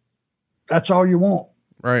it, that's all you want.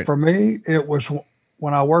 Right. For me, it was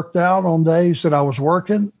when I worked out on days that I was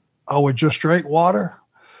working, I would just drink water.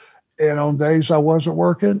 And on days I wasn't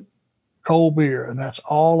working, cold beer. And that's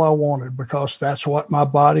all I wanted because that's what my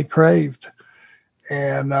body craved.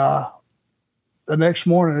 And the next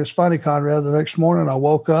morning, it's funny, Conrad, the next morning I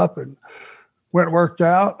woke up and went and worked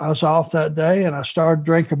out. I was off that day and I started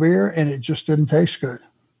drinking beer and it just didn't taste good.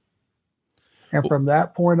 And from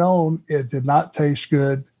that point on, it did not taste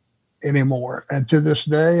good anymore. And to this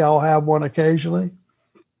day, I'll have one occasionally.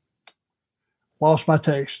 Lost my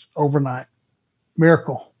taste overnight.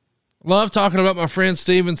 Miracle. Love talking about my friend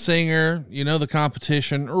Steven Singer. The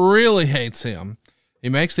competition really hates him. He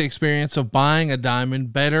makes the experience of buying a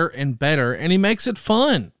diamond better and better, and he makes it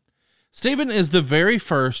fun. Steven is the very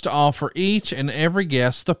first to offer each and every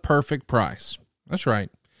guest the perfect price. That's right.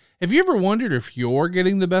 Have you ever wondered if you're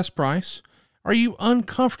getting the best price? Are you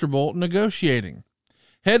uncomfortable negotiating?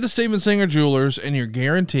 Head to Steven Singer Jewelers and you're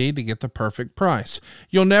guaranteed to get the perfect price.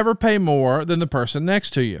 You'll never pay more than the person next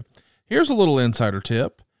to you. Here's a little insider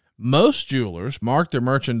tip. Most jewelers mark their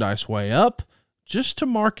merchandise way up just to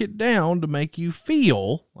mark it down to make you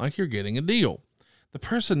feel like you're getting a deal. The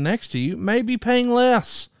person next to you may be paying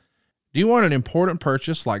less. Do you want an important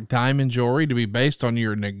purchase like diamond jewelry to be based on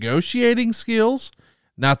your negotiating skills?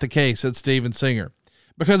 Not the case at Steven Singer.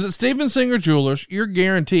 Because at Steven Singer Jewelers, you're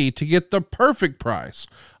guaranteed to get the perfect price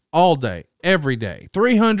all day, every day,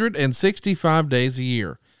 365 days a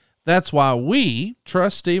year. That's why we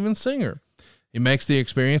trust Steven Singer. He makes the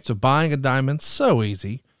experience of buying a diamond so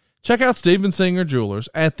easy. Check out Steven Singer Jewelers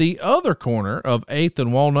at the other corner of 8th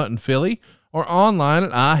and Walnut in Philly or online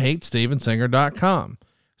at IHateStevenSinger.com.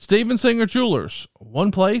 Steven Singer Jewelers,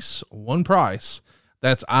 one place, one price.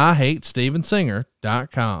 That's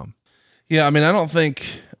IHateStevenSinger.com. Yeah, I don't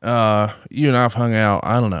think you and I have hung out,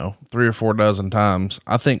 3 or 4 dozen times.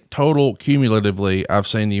 I think total cumulatively, I've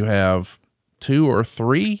seen you have 2 or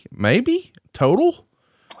 3, maybe total.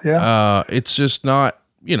 Yeah. It's just not,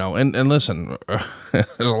 and listen,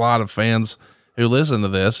 there's a lot of fans who listen to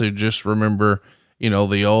this who just remember,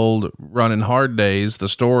 the old Running Hard days, the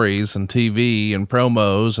stories and TV and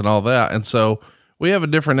promos and all that. And so we have a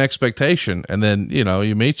different expectation. And then,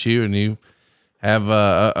 you meet you and you have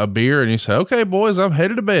a beer and you say, okay, boys, I'm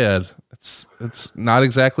headed to bed. It's not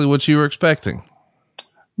exactly what you were expecting.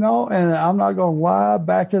 No. And I'm not going to lie.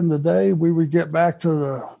 Back in the day, we would get back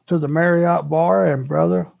to the Marriott bar and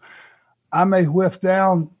brother, I may whiff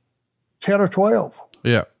down 10 or 12,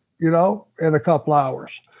 yeah, in a couple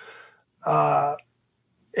hours.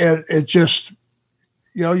 And it just,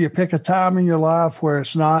 you pick a time in your life where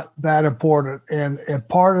it's not that important. And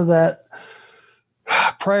part of that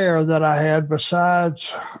prayer that I had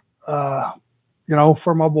besides,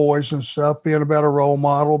 for my boys and stuff, being a better role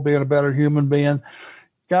model, being a better human being,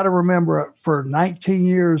 got to remember for 19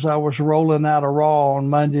 years, I was rolling out a Raw on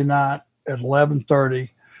Monday night at 11:30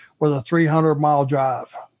 with a 300-mile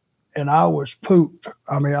drive. And I was pooped.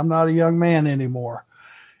 I'm not a young man anymore.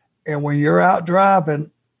 And when you're out driving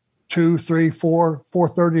 2, 3, 4,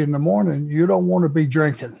 4:30 in the morning, you don't want to be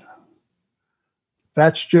drinking.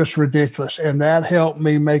 That's just ridiculous. And that helped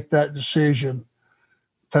me make that decision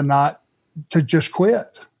to just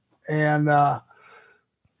quit. And, I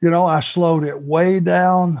slowed it way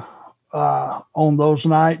down on those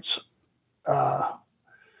nights. I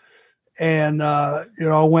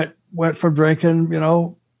went from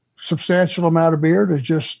drinking, substantial amount of beer to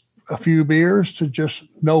just a few beers to just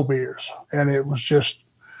no beers. And it was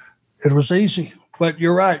easy. But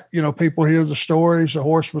you're right. People hear the stories, the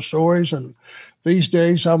horseman stories. And these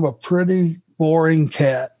days I'm a pretty boring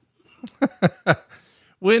cat.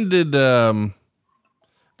 When did there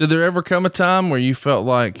ever come a time where you felt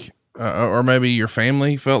like, or maybe your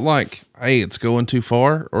family felt like, hey, it's going too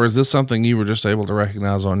far? Or is this something you were just able to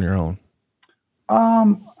recognize on your own?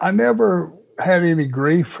 I never had any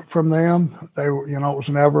grief from them. They were, it was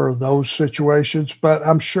never those situations, but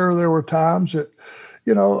I'm sure there were times that,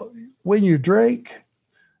 when you drink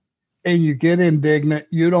and you get indignant,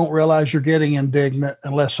 you don't realize you're getting indignant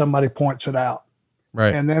unless somebody points it out.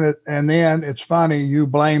 Right. And then it's funny, you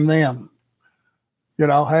blame them.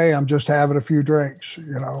 Hey, I'm just having a few drinks,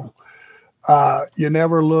 you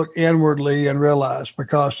never look inwardly and realize,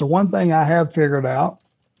 because the one thing I have figured out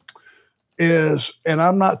is, and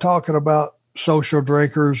I'm not talking about social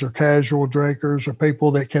drinkers or casual drinkers or people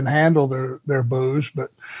that can handle their booze, but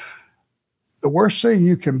the worst thing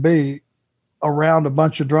you can be around a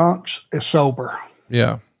bunch of drunks is sober.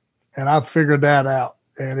 Yeah. And I've figured that out.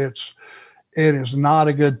 and it is not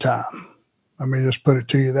a good time. Let me just put it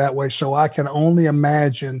to you that way. So I can only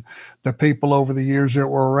imagine the people over the years that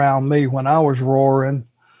were around me when I was roaring,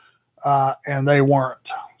 and they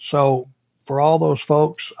weren't. So for all those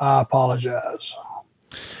folks, I apologize.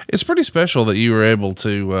 It's pretty special that you were able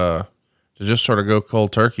to just sort of go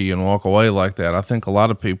cold turkey and walk away like that. I think a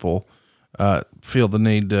lot of people feel the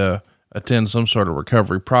need to attend some sort of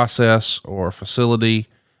recovery process or facility.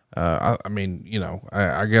 I mean,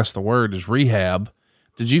 I guess the word is rehab.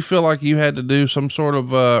 Did you feel like you had to do some sort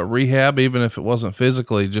of rehab, even if it wasn't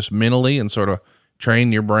physically, just mentally, and sort of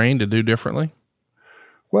train your brain to do differently?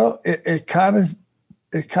 Well, it kind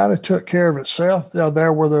of took care of itself.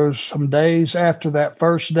 There were those some days after that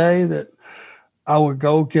first day that I would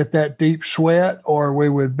go get that deep sweat, or we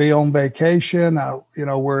would be on vacation.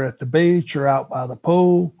 We're at the beach or out by the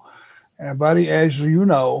pool. And buddy, as you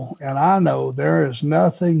know, and I know, there is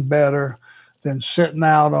nothing better than sitting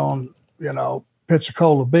out on,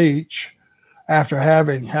 Pensacola Beach after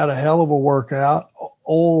having had a hell of a workout,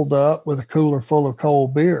 oiled up with a cooler full of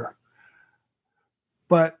cold beer.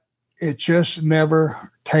 But it just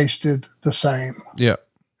never tasted the same. Yeah.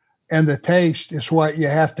 And the taste is what you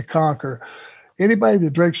have to conquer. Anybody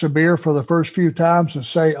that drinks a beer for the first few times and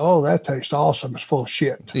say, "Oh, that tastes awesome," is full of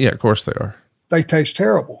shit. Yeah, of course they are. They taste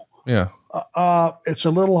terrible. Yeah. It's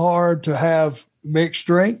a little hard to have mixed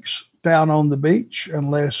drinks down on the beach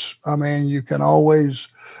unless, you can always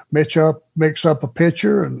mix up a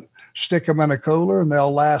pitcher and stick them in a cooler, and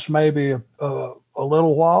they'll last maybe a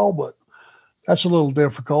little while, but that's a little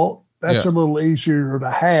difficult. That's a little easier to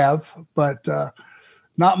have, but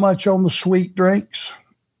not much on the sweet drinks.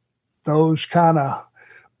 Those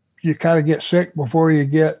you get sick before you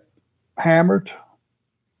get hammered.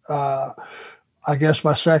 I guess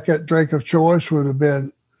my second drink of choice would have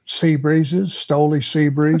been Sea Breezes, Stoli Sea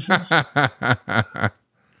Breezes,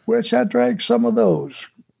 which I drank some of those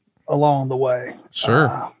along the way.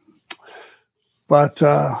 Sure. It's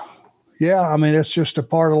just a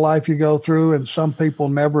part of life you go through, and some people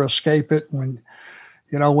never escape it. When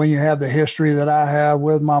you have the history that I have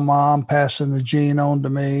with my mom passing the gene on to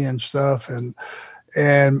me and stuff, and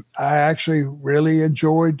I actually really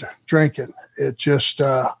enjoyed drinking. It just,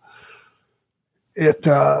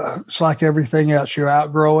 it's like everything else. You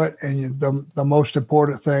outgrow it, and the most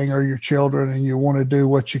important thing are your children, and you want to do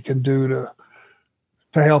what you can do to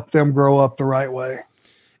help them grow up the right way.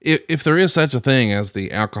 If there is such a thing as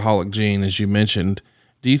the alcoholic gene, as you mentioned,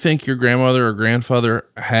 do you think your grandmother or grandfather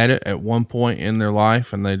had it at one point in their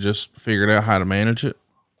life and they just figured out how to manage it?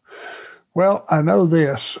 Well, I know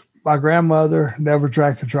this. My grandmother never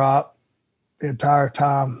drank a drop the entire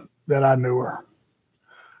time that I knew her.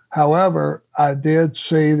 However, I did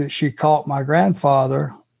see that she caught my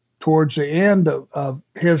grandfather towards the end of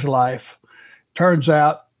his life. Turns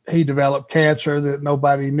out he developed cancer that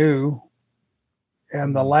nobody knew.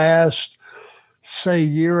 And the last, say,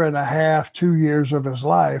 year and a half, 2 years of his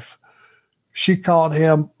life, she caught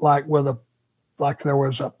him like there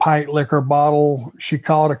was a pint liquor bottle. She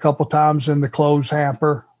caught a couple times in the clothes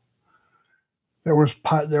hamper. There was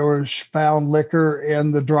found liquor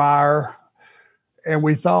in the dryer. And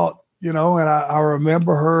we thought, and I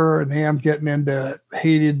remember her and him getting into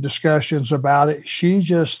heated discussions about it. She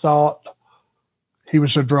just thought he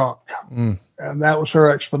was a drunk. And that was her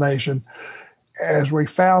explanation. As we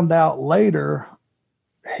found out later,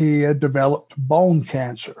 he had developed bone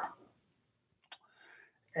cancer.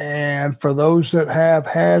 And for those that have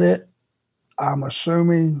had it, I'm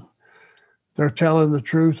assuming they're telling the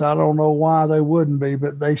truth. I don't know why they wouldn't be,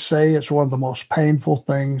 but they say it's one of the most painful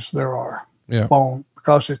things there are. Yeah. Bone,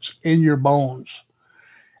 because it's in your bones.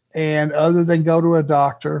 And other than go to a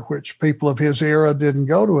doctor, which people of his era didn't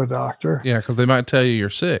go to a doctor. Yeah, because they might tell you you're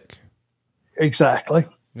sick. Exactly.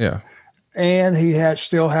 Yeah. And he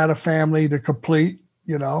still had a family to complete,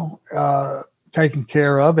 taken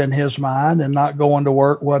care of in his mind, and not going to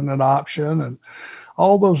work wasn't an option, and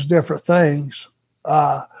all those different things.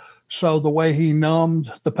 So the way he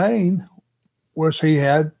numbed the pain was he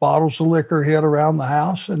had bottles of liquor hid around the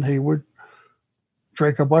house, and he would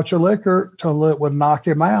drink a bunch of liquor till it would knock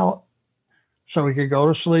him out so he could go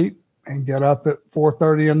to sleep and get up at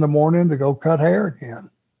 4:30 in the morning to go cut hair again.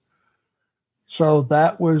 So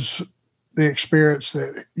that was the experience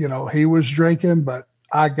that, he was drinking, but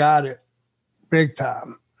I got it big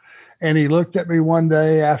time. And he looked at me one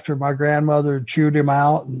day after my grandmother had chewed him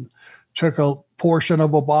out and took a portion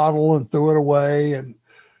of a bottle and threw it away. And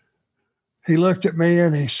he looked at me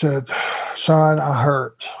and he said, "Son, I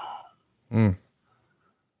hurt."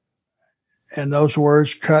 And those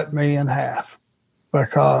words cut me in half,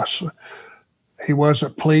 because he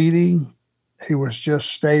wasn't pleading. He was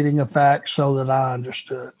just stating a fact so that I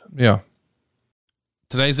understood. Yeah.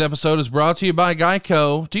 Today's episode is brought to you by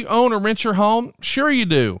Geico. Do you own or rent your home? Sure you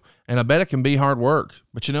do. And I bet it can be hard work.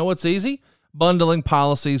 But you know what's easy? Bundling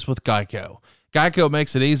policies with Geico. Geico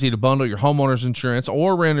makes it easy to bundle your homeowner's insurance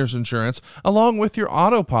or renter's insurance along with your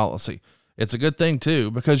auto policy. It's a good thing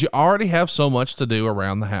too, because you already have so much to do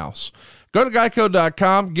around the house. Go to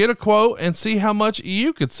geico.com, get a quote, and see how much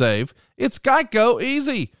you could save. It's Geico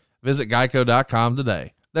easy. Visit geico.com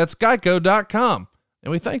today. That's geico.com.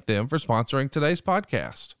 And we thank them for sponsoring today's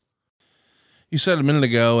podcast. You said a minute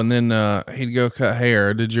ago, and then he'd go cut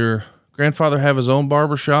hair. Did your grandfather have his own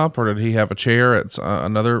barber shop, or did he have a chair at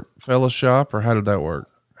another fellow's shop, or how did that work?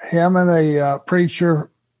 Him and a preacher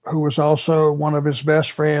who was also one of his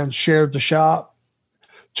best friends shared the shop,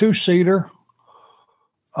 2-seater.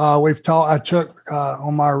 I took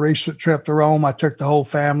on my recent trip to Rome, I took the whole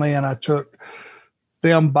family and I took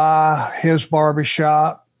them by his barber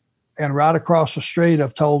shop. And right across the street,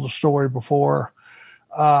 I've told the story before,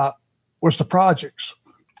 was the Projects.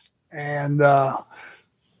 And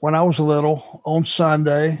when I was little, on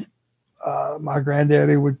Sunday, my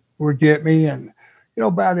granddaddy would get me, and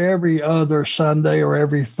about every other Sunday or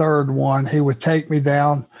every third one, he would take me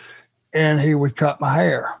down and he would cut my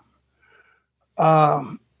hair.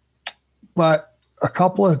 But a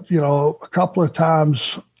couple of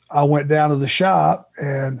times I went down to the shop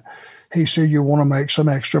and he said, "You want to make some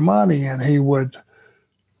extra money?" And he would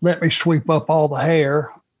let me sweep up all the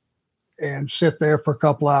hair and sit there for a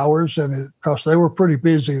couple hours. And because they were pretty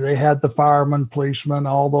busy, they had the firemen, policemen,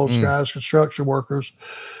 all those guys, construction workers.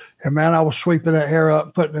 And man, I was sweeping that hair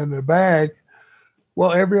up, putting it in the bag.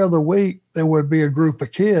 Well, every other week there would be a group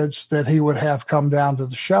of kids that he would have come down to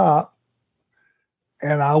the shop,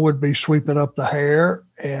 and I would be sweeping up the hair.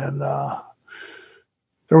 And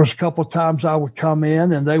there was a couple of times I would come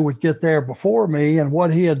in and they would get there before me. And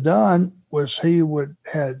what he had done was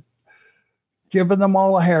had given them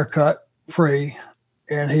all a haircut free,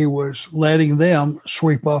 and he was letting them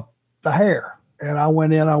sweep up the hair. And I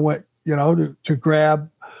went to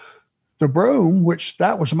grab the broom, which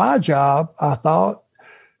that was my job, I thought.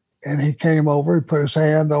 And he came over, he put his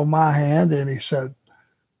hand on my hand and he said,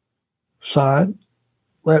 "Son,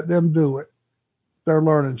 let them do it. They're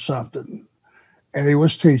learning something." And he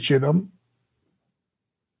was teaching them,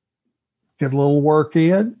 get a little work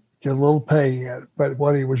in, get a little pay in. But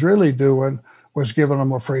what he was really doing was giving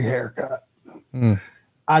them a free haircut.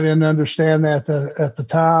 I didn't understand that at the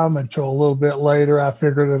time until a little bit later. I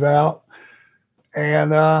figured it out.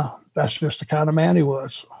 And that's just the kind of man he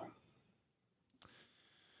was.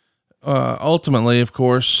 Ultimately, of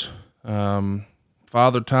course,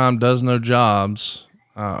 Father Time does no jobs.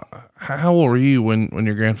 How old were you when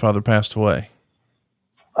your grandfather passed away?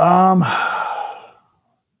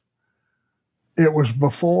 It was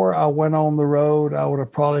before I went on the road. I would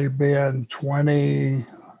have probably been 20,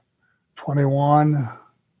 21,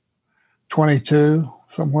 22,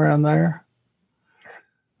 somewhere in there.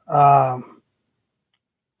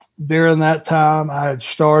 During that time, I had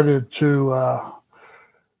started to,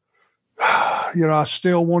 I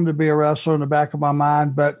still wanted to be a wrestler in the back of my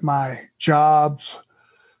mind, but my jobs,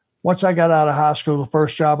 once I got out of high school, the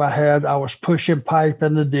first job I had, I was pushing pipe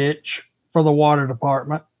in the ditch for the water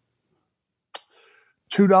department.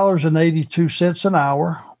 $2.82 an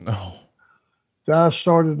hour. Oh. Then I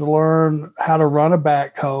started to learn how to run a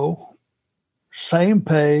backhoe. Same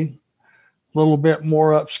pay, a little bit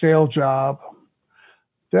more upscale job.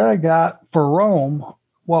 Then I got for Rome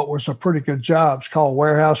what was a pretty good job. It's called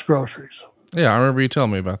warehouse groceries. Yeah, I remember you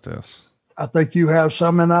telling me about this. I think you have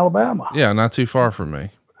some in Alabama. Yeah, not too far from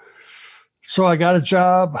me. So I got a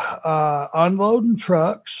job unloading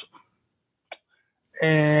trucks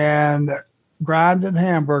and grinding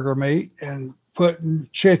hamburger meat and putting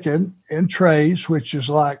chicken in trays, which is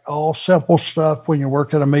like all simple stuff when you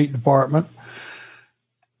work in a meat department.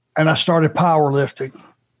 And I started powerlifting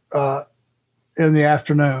in the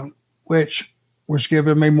afternoon, which was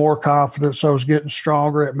giving me more confidence. I was getting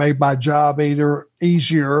stronger. It made my job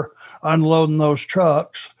easier unloading those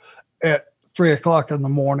trucks at 3:00 in the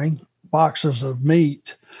morning, boxes of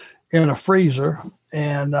meat in a freezer.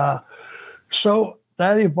 And so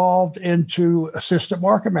that evolved into assistant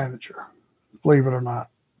market manager, believe it or not.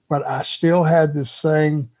 But I still had this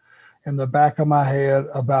thing in the back of my head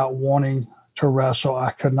about wanting to wrestle. I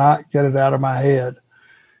could not get it out of my head.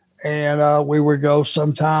 And we would go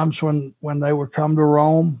sometimes when they would come to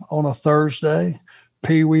Rome on a Thursday,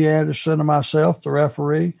 Pee Wee Anderson and myself, the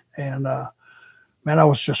referee. And man, I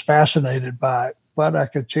was just fascinated by it. But I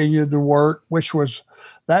continued to work,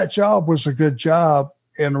 that job was a good job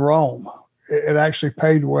in Rome. it actually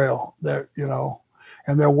paid well. That, you know,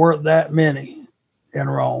 and there weren't that many in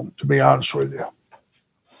Rome, to be honest with you.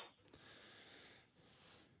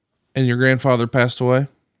 And your grandfather passed away?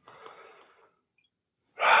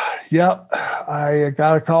 Yep. I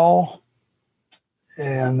got a call,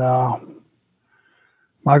 and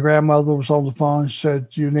my grandmother was on the phone and said,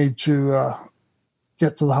 you need to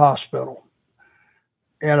get to the hospital.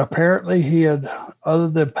 And apparently he had, other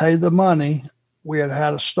than pay the money, we had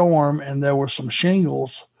had a storm and there were some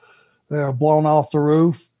shingles that were blown off the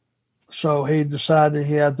roof. So he decided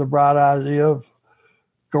he had the bright idea of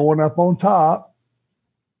going up on top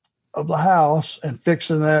of the house and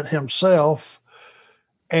fixing that himself.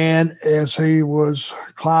 And as he was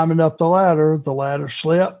climbing up the ladder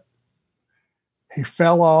slipped. He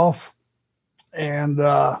fell off. And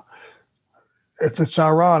it's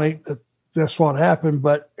ironic that that's what happened.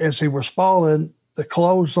 But as he was falling, the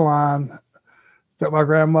clothesline that my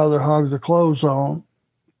grandmother hung the clothes on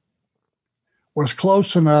was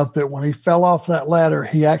close enough that when he fell off that ladder,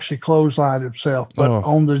 he actually clotheslined himself, but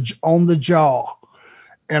on the jaw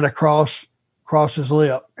and across his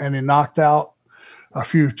lip. And he knocked out a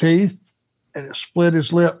few teeth, and it split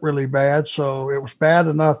his lip really bad. So it was bad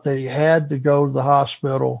enough that he had to go to the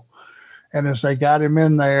hospital. And as they got him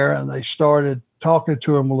in there and they started talking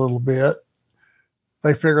to him a little bit,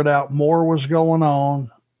 they figured out more was going on.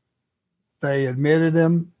 They admitted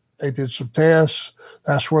him. They did some tests.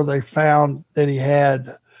 That's where they found that he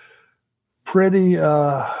had pretty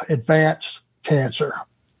advanced cancer.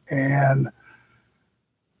 And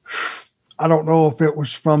I don't know if it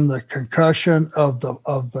was from the concussion of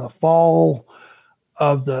the fall,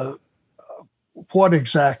 of the what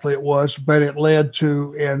exactly it was, but it led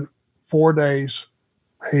to, in 4 days,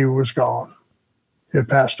 he was gone. He had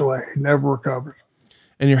passed away. He never recovered.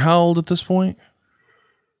 And you're how old at this point?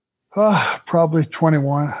 Probably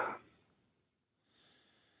 21.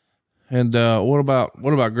 And what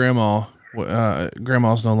about Grandma?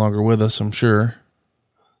 Grandma's no longer with us, I'm sure.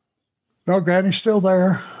 No, Granny's still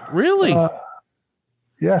there. Really?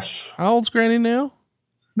 Yes. How old's Granny now?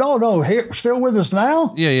 No, still with us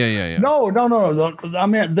now? Yeah. No. I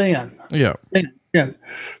meant then. Yeah. Then.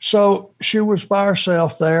 So she was by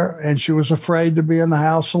herself there, and she was afraid to be in the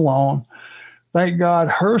house alone. Thank God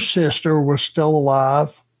her sister was still alive,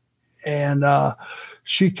 and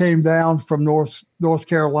she came down from North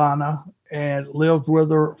Carolina and lived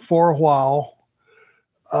with her for a while,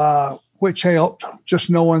 which helped, just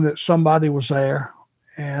knowing that somebody was there.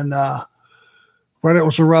 And but it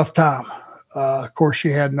was a rough time. Of course,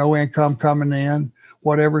 she had no income coming in.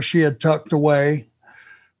 Whatever she had tucked away,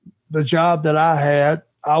 the job that I had,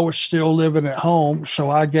 I was still living at home. So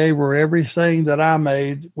I gave her everything that I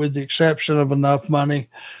made, with the exception of enough money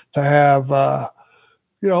to have, a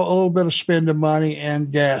little bit of spending money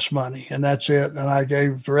and gas money. And that's it. And I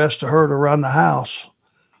gave the rest to her to run the house.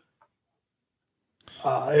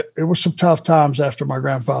 It was some tough times after my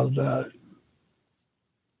grandfather died.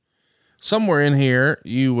 Somewhere in here,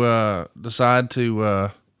 you decide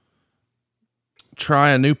to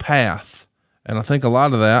try a new path. And I think a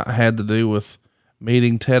lot of that had to do with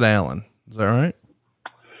meeting Ted Allen. Is that right?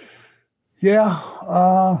 Yeah.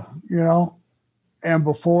 And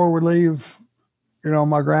before we leave,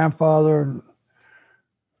 my grandfather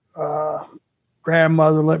and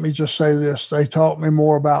grandmother, let me just say this. They taught me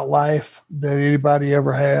more about life than anybody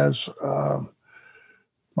ever has.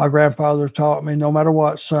 My grandfather taught me, no matter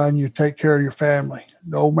what, son, you take care of your family,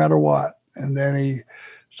 no matter what. And then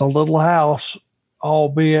it's a little house,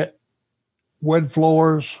 albeit wood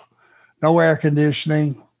floors, no air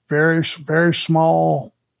conditioning, very, very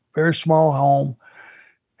small home.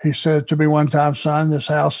 He said to me one time, son, this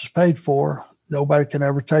house is paid for. Nobody can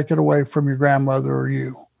ever take it away from your grandmother or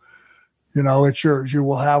you. It's yours. You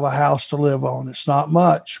will have a house to live on. It's not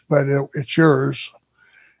much, but it's yours.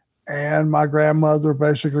 And my grandmother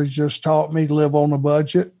basically just taught me to live on a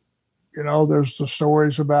budget. There's the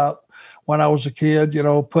stories about when I was a kid,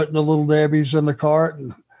 putting the Little Debbies in the cart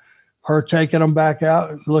and her taking them back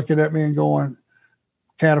out and looking at me and going,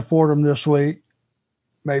 can't afford them this week,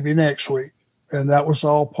 maybe next week. And that was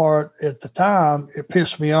all part, at the time, it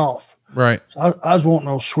pissed me off. Right. I was wanting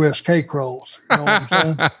those Swiss cake rolls. You know what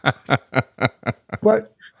I'm saying?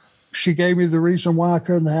 But she gave me the reason why I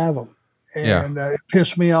couldn't have them. And it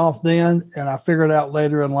pissed me off then. And I figured out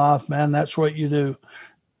later in life, man, that's what you do.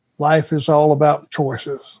 Life is all about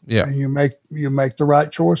choices. Yeah. And you make the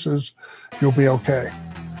right choices, you'll be okay.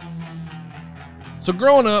 So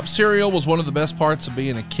growing up, cereal was one of the best parts of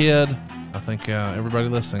being a kid. I think everybody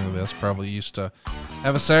listening to this probably used to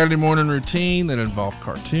have a Saturday morning routine that involved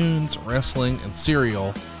cartoons, wrestling, and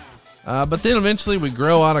cereal. But then eventually we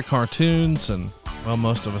grow out of cartoons and, well,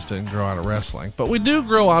 most of us didn't grow out of wrestling, but we do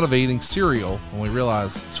grow out of eating cereal when we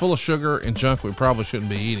realize it's full of sugar and junk we probably shouldn't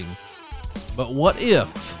be eating. But what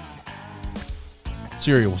if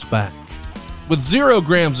cereal was back with 0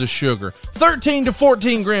 grams of sugar, 13 to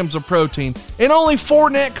 14 grams of protein, and only 4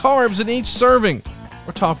 net carbs in each serving?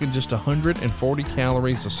 We're talking just 140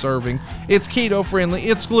 calories a serving. It's keto friendly,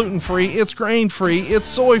 it's gluten free, it's grain free, it's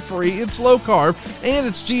soy free, it's low carb, and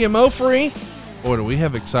it's GMO free. Boy, do we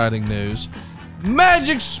have exciting news.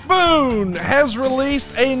 Magic Spoon has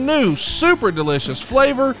released a new super delicious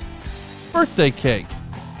flavor, birthday cake.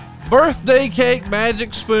 Birthday Cake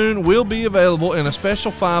Magic Spoon will be available in a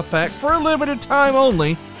special 5-pack for a limited time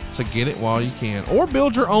only, so get it while you can, or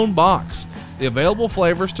build your own box. The available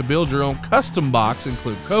flavors to build your own custom box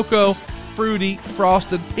include cocoa, fruity,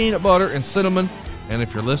 frosted, peanut butter, and cinnamon. And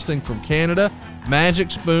if you're listening from Canada,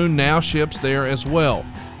 Magic Spoon now ships there as well.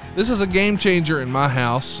 This is a game changer in my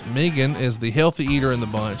house. Megan is the healthy eater in the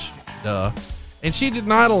bunch, and she did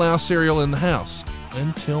not allow cereal in the house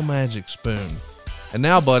until Magic Spoon. And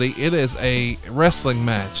now, buddy, it is a wrestling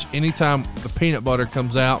match anytime the peanut butter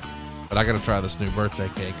comes out. But I got to try this new birthday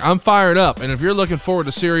cake. I'm fired up. And if you're looking forward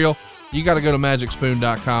to cereal, you got to go to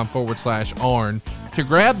magicspoon.com/Arn to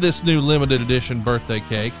grab this new limited edition birthday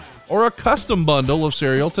cake or a custom bundle of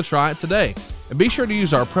cereal to try it today. And be sure to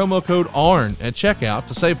use our promo code ARN at checkout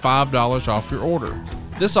to save $5 off your order.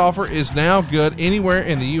 This offer is now good anywhere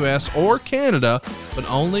in the U.S. or Canada, but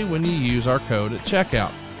only when you use our code at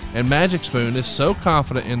checkout. And Magic Spoon is so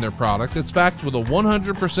confident in their product, it's backed with a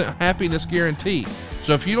 100% happiness guarantee.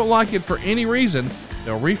 So if you don't like it for any reason,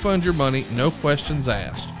 they'll refund your money, no questions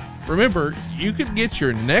asked. Remember, you could get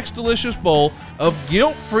your next delicious bowl of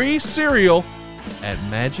guilt-free cereal at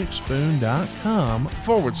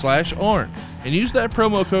magicspoon.com/Arn and use that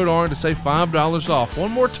promo code ARN to save $5 off.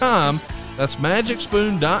 One more time, that's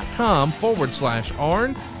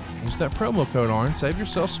magicspoon.com/Arn. Use that promo code ARN, save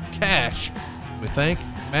yourself some cash. We thank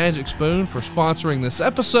Magic Spoon for sponsoring this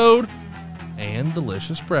episode and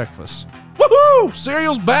delicious breakfast. Woohoo!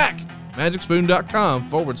 Cereal's back!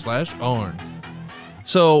 magicspoon.com/Arn.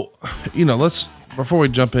 So, before we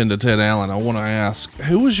jump into Ted Allen, I want to ask,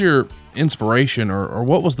 who was your inspiration or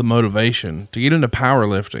what was the motivation to get into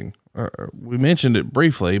powerlifting? We mentioned it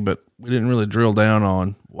briefly, but we didn't really drill down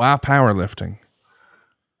on why powerlifting.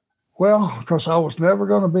 Well, because I was never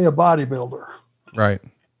going to be a bodybuilder. Right.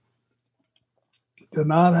 Did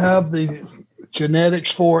not have the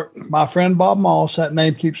genetics for it. My friend Bob Moss, that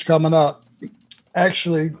name keeps coming up,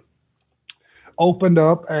 actually opened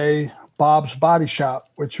up a Bob's Body Shop,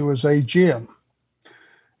 which was a gym.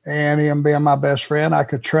 And him being my best friend, I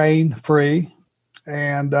could train free.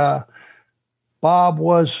 And Bob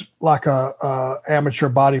was like a amateur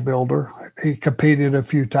bodybuilder. He competed a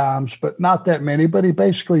few times, but not that many. But he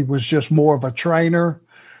basically was just more of a trainer,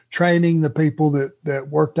 training the people that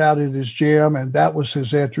worked out at his gym. And that was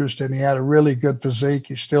his interest. And he had a really good physique.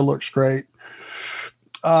 He still looks great.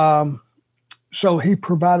 So he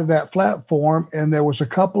provided that platform, and there was a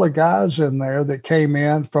couple of guys in there that came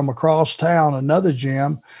in from across town, another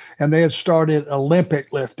gym, and they had started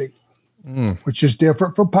Olympic lifting, which is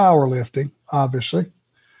different from powerlifting, obviously.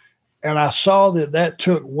 And I saw that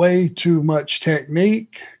took way too much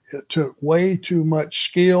technique. It took way too much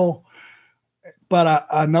skill. But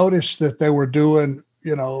I noticed that they were doing,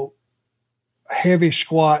 heavy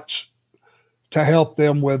squats to help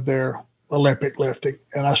them with their Olympic lifting.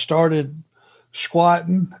 And I started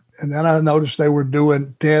squatting, and then I noticed they were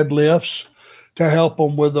doing deadlifts to help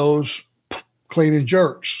them with those clean and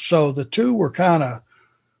jerks. So the two were kind of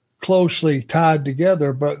closely tied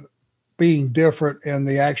together, but being different in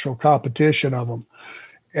the actual competition of them.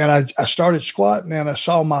 And I started squatting, and I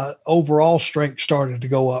saw my overall strength started to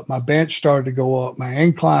go up. My bench started to go up. My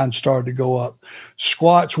incline started to go up.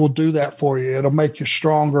 Squats will do that for you. It'll make you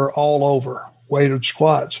stronger all over, weighted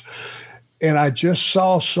squats. And I just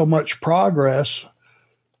saw so much progress,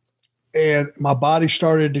 and my body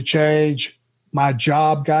started to change. My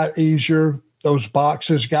job got easier. Those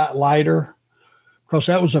boxes got lighter, because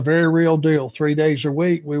that was a very real deal. 3 days a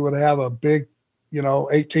week, we would have a big,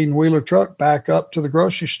 18-wheeler truck back up to the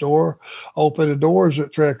grocery store, open the doors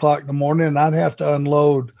at 3:00 in the morning, and I'd have to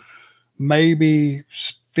unload maybe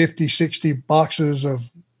 50, 60 boxes of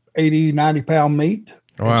 80, 90-pound meat.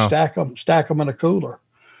 Wow. And stack them in a cooler.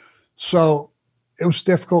 So it was a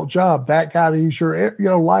difficult job. That got easier.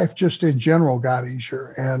 Life just in general got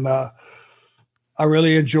easier. And I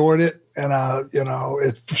really enjoyed it. And,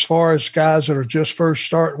 as far as guys that are just first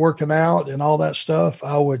start working out and all that stuff,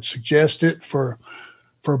 I would suggest it for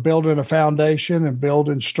building a foundation and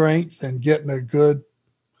building strength and getting a good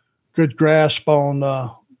good grasp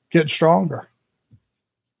on getting stronger.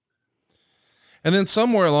 And then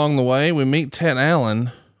somewhere along the way, we meet Ted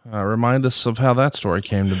Allen. Remind us of how that story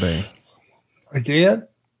came to be. Again,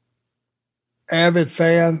 avid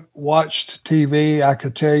fan, watched TV. I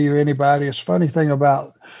could tell you anybody. It's a funny thing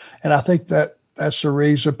about, and I think that's the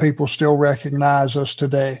reason people still recognize us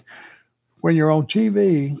today. When you're on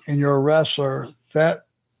TV and you're a wrestler, that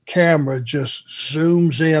camera just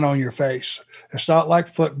zooms in on your face. It's not like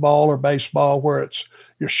football or baseball where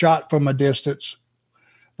you're shot from a distance.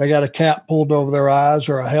 They got a cap pulled over their eyes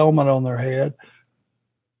or a helmet on their head.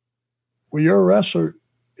 When you're a wrestler,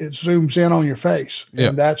 it zooms in on your face. Yeah.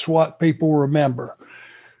 And that's what people remember.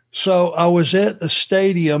 So I was at the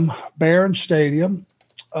stadium, Barron Stadium.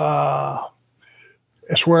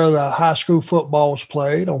 It's where the high school football was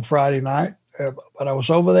played on Friday night. But I was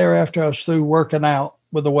over there after I was through working out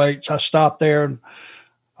with the weights. I stopped there and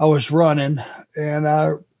I was running, and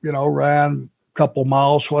I, ran a couple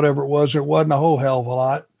miles, whatever it was. It wasn't a whole hell of a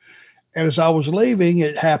lot. And as I was leaving,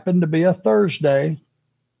 it happened to be a Thursday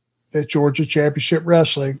that Georgia Championship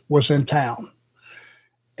Wrestling was in town.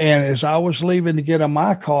 And as I was leaving to get in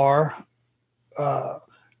my car,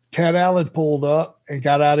 Ted Allen pulled up and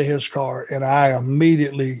got out of his car, and I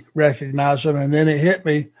immediately recognized him. And then it hit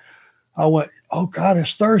me. I went, oh, God,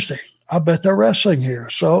 it's Thursday. I bet they're wrestling here.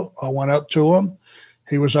 So I went up to him.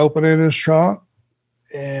 He was opening his trunk,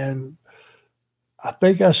 and I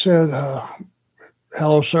think I said,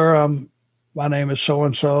 hello, sir. My name is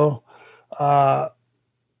so-and-so.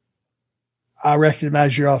 I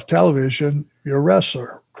recognize you off television. You're a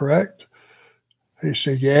wrestler, correct? He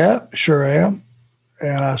said, yeah, sure am.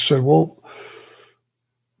 And I said, well,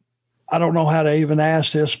 I don't know how to even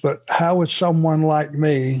ask this, but how would someone like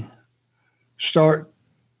me start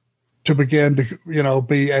to begin to,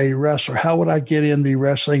 be a wrestler? How would I get in the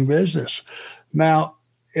wrestling business? Now,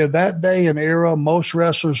 in that day and era, most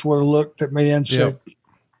wrestlers would have looked at me and said,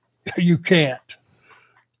 you can't,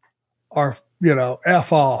 or,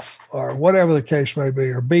 F off, or whatever the case may be,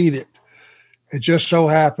 or beat it. It just so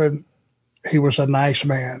happened he was a nice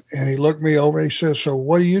man. And he looked me over and he said, so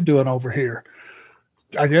what are you doing over here?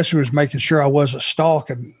 I guess he was making sure I wasn't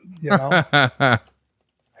stalking,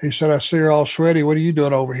 He said, I see you're all sweaty. What are you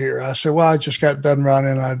doing over here? I said, well, I just got done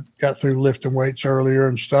running. I got through lifting weights earlier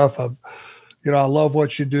and stuff. I love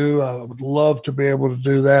what you do. I would love to be able to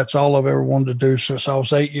do that. It's all I've ever wanted to do since I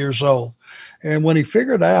was 8 years old. And when he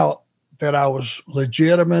figured out that I was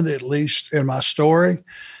legitimate, at least in my story,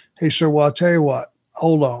 he said, well, I'll tell you what,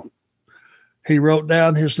 hold on. He wrote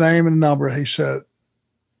down his name and number. He said,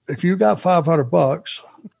 if you got $500,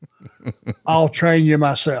 I'll train you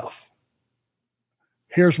myself.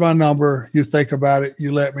 Here's my number. You think about it.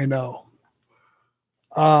 You let me know.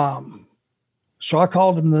 So I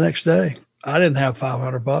called him the next day. I didn't have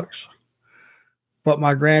 $500, but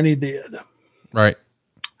my granny did. Right.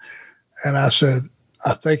 And I said,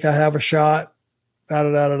 I think I have a shot.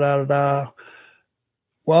 Da.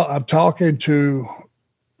 Well, I'm talking to,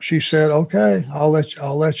 she said, okay, I'll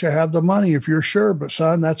let you have the money if you're sure. But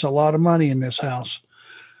son, that's a lot of money in this house.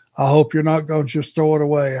 I hope you're not going to just throw it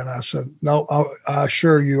away. And I said, no, I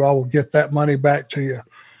assure you, I will get that money back to you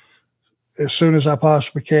as soon as I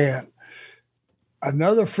possibly can.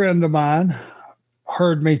 Another friend of mine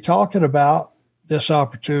heard me talking about this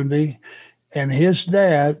opportunity, and his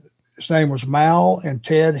dad, his name was Mal and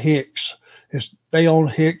Ted Hicks. They own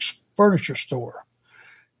Hicks Furniture Store.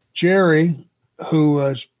 Jerry, who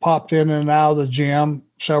has popped in and out of the gym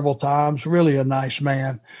several times, really a nice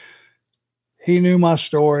man. He knew my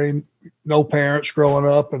story, no parents growing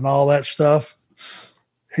up and all that stuff.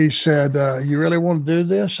 He said, you really want to do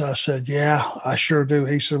this? I said, yeah, I sure do.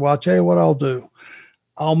 He said, well, I'll tell you what I'll do.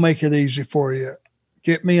 I'll make it easy for you.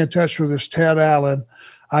 Get me in touch with this Ted Allen.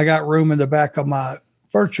 I got room in the back of my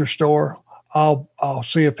furniture store. I'll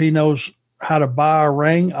see if he knows how to buy a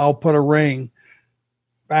ring. I'll put a ring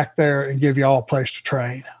back there and give you all a place to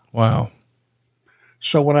train. Wow.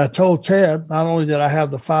 So when I told Ted, not only did I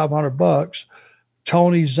have the $500,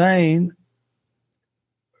 Tony Zane,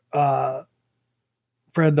 friend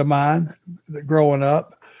of mine that growing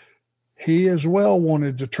up, he as well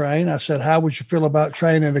wanted to train. I said, how would you feel about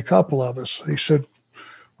training a couple of us? He said,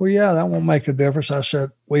 well, yeah, that won't make a difference. I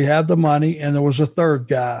said, we have the money. And there was a third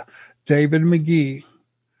guy, David McGee.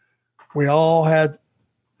 We all had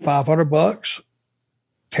 $500.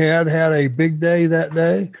 Ted had a big day that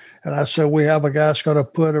day. And I said, we have a guy that's going to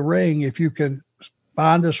put a ring. If you can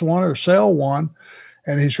find us one or sell one,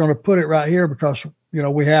 and he's going to put it right here because,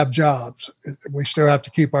 we have jobs. We still have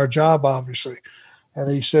to keep our job, obviously. And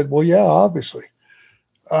he said, well, yeah, obviously.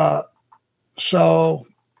 So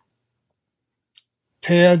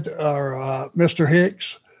Ted or Mr.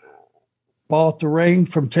 Hicks bought the ring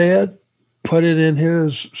from Ted, put it in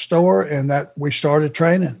his store, and that we started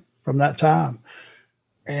training from that time.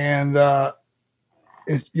 And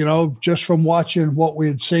just from watching what we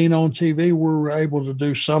had seen on TV, we were able to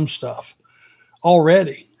do some stuff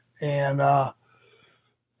already. And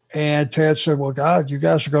Ted said, well, God, you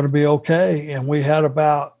guys are going to be okay. And we had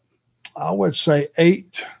about, I would say,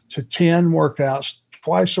 8 to 10 workouts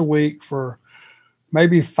twice a week for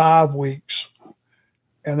maybe 5 weeks.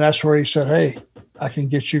 And that's where he said, hey, I can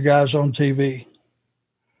get you guys on TV.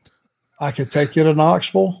 I can take you to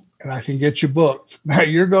Knoxville and I can get you booked. Now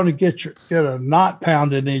you're going to get a knot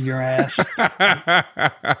pounded in your ass.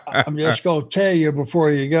 I'm just going to tell you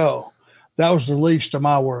before you go. That was the least of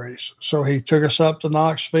my worries. So he took us up to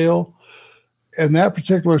Knoxville. And that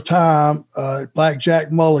particular time, Black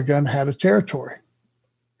Jack Mulligan had a territory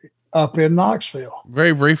up in Knoxville.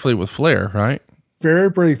 Very briefly with Flair, right?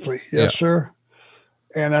 Very briefly. Yes, sir.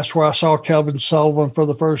 And that's where I saw Kelvin Sullivan for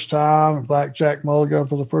the first time and Black Jack Mulligan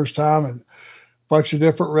for the first time and a bunch of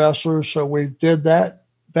different wrestlers. So we did that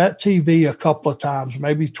TV a couple of times,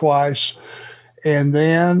 maybe twice. And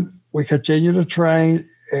then we continued to train.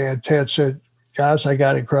 And Ted said, guys, I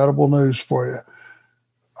got incredible news for you.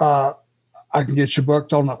 I can get you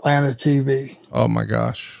booked on Atlanta TV. Oh, my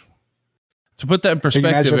gosh. To put that in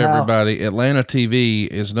perspective, everybody, Atlanta TV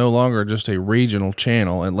is no longer just a regional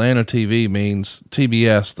channel. Atlanta TV means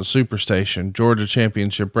TBS, the Superstation, Georgia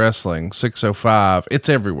Championship Wrestling, 605. It's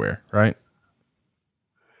everywhere, right?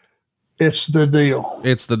 It's the deal.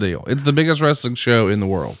 It's the deal. It's the biggest wrestling show in the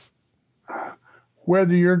world.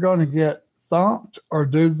 Whether you're going to get thumped or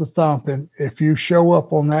do the thumping, if you show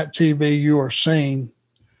up on that TV, you are seen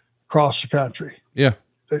across the country. Yeah.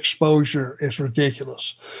 The exposure is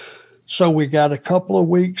ridiculous. So we got a couple of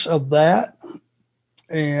weeks of that.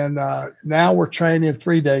 And now we're training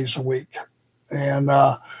 3 days a week. And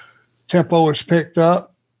tempo is picked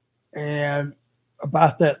up. And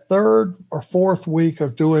about that third or fourth week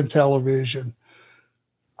of doing television,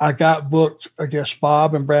 I got booked against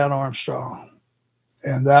Bob and Brad Armstrong.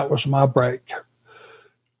 And that was my break.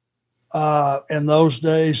 In those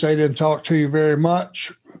days, they didn't talk to you very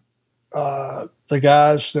much. The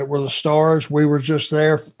guys that were the stars, we were just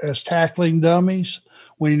there as tackling dummies.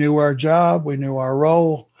 We knew our job. We knew our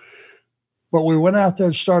role. But we went out there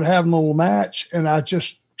and started having a little match, and I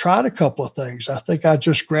just tried a couple of things. I think I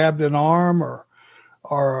just grabbed an arm or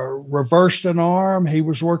reversed an arm. He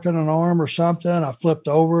was working an arm or something. I flipped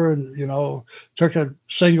over and, took a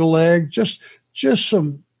single leg, just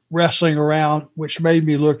some wrestling around, which made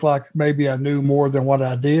me look like maybe I knew more than what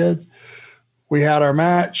I did. We had our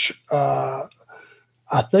match.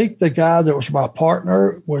 I think the guy that was my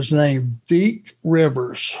partner was named Deke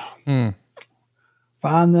Rivers.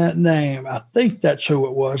 Find that name. I think that's who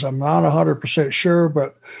it was. I'm not 100% sure,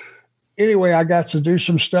 but anyway, I got to do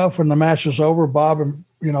some stuff when the match was over. Bob and,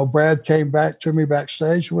 Brad came back to me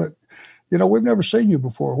backstage. Went, we've never seen you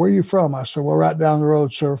before. Where are you from? I said, well, right down the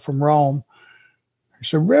road, sir, from Rome. He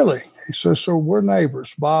said, really? He said, so we're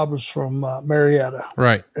neighbors. Bob was from Marietta.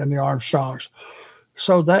 Right. And the Armstrongs.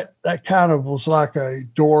 So that kind of was like a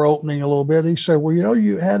door opening a little bit. He said, well,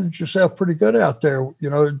 you handled yourself pretty good out there.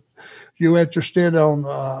 You interested on,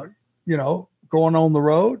 going on the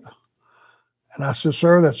road? And I said,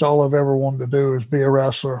 sir, that's all I've ever wanted to do is be a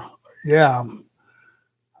wrestler. Yeah,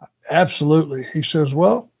 absolutely. He says,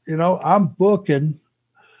 well, I'm booking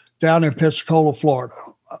down in Pensacola, Florida.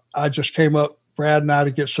 I just came up, Brad and I,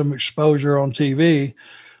 to get some exposure on TV.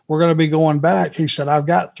 We're going to be going back. He said, I've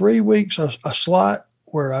got 3 weeks, a slot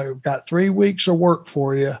where I've got 3 weeks of work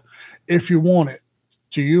for you if you want it.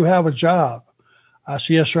 Do you have a job? I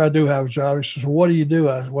said, yes, sir, I do have a job. He says, well, what do you do?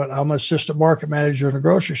 I went, I'm an assistant market manager in a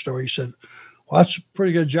grocery store. He said, well, that's a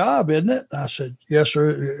pretty good job, isn't it? I said, yes,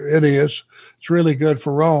 sir, it is. It's really good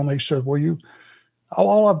for Rome. He said, well,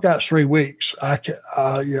 all I've got is 3 weeks.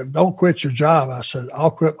 Don't quit your job. I said,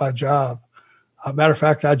 I'll quit my job. As a matter of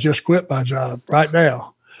fact, I just quit my job right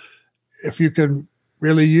now. If you can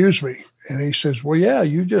really use me. And he says, well, yeah,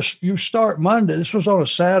 you start Monday. This was on a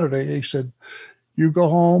Saturday. He said, you go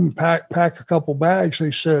home, pack a couple bags.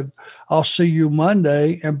 He said, I'll see you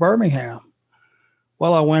Monday in Birmingham.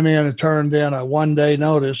 Well, I went in and turned in a 1-day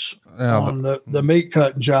notice on the meat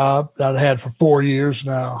cutting job that I had for 4 years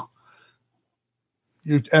now.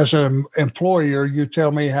 You, as an employer, you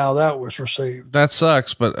tell me how that was received. That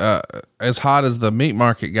sucks, but as hot as the meat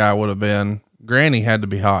market guy would have been, Granny had to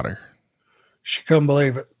be hotter. She couldn't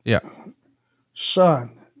believe it. Yeah.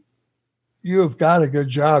 Son, you have got a good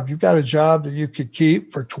job. You've got a job that you could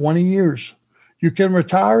keep for 20 years. You can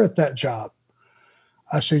retire at that job.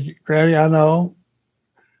 I said, Granny, I know.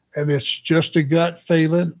 and it's just a gut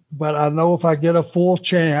feeling, but I know if I get a full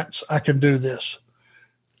chance, I can do this.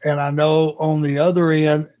 And I know on the other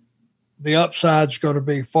end, the upside's going to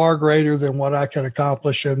be far greater than what I can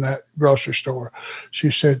accomplish in that grocery store.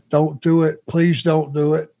 She said, don't do it. Please don't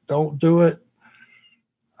do it. Don't do it.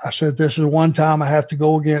 I said, this is one time I have to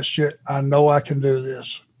go against you. I know I can do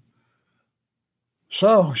this.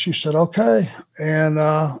 So she said, okay. And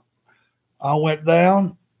I went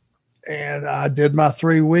down and I did my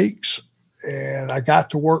 3 weeks, and I got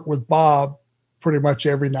to work with Bob pretty much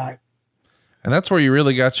every night. And that's where you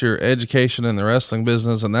really got your education in the wrestling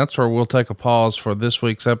business. And that's where we'll take a pause for this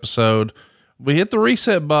week's episode. We hit the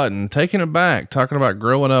reset button, taking it back, talking about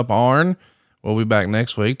growing up Arn. We'll be back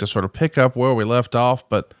next week to sort of pick up where we left off.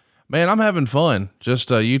 But man, I'm having fun.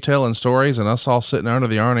 Just you telling stories and us all sitting under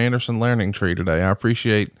the Arn Anderson learning tree today. I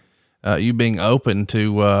appreciate you being open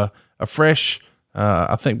to a fresh,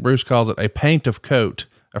 I think Bruce calls it a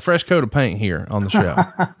fresh coat of paint here on the show.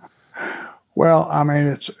 Well, I mean,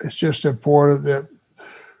 it's just important that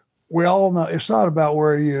we all know it's not about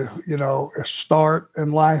where you start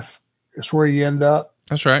in life. It's where you end up.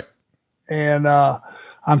 That's right. And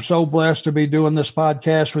I'm so blessed to be doing this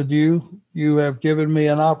podcast with you. You have given me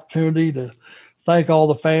an opportunity to thank all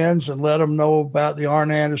the fans and let them know about the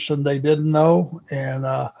Arn Anderson they didn't know. And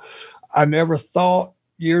I never thought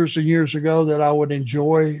years and years ago that I would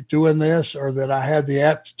enjoy doing this, or that I had the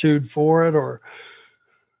aptitude for it, or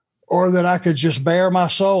that I could just bare my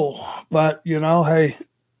soul. But, hey,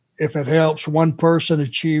 if it helps one person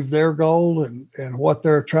achieve their goal and what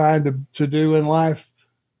they're trying to do in life,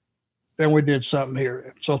 then we did something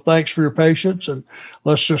here. So thanks for your patience, and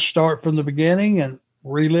let's just start from the beginning and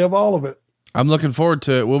relive all of it. I'm looking forward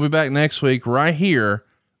to it. We'll be back next week right here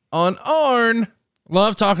on Arn.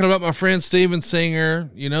 Love talking about my friend Steven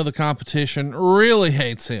Singer. The competition really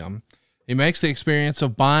hates him. He makes the experience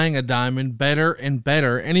of buying a diamond better and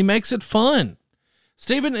better, and he makes it fun.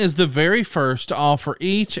 Steven is the very first to offer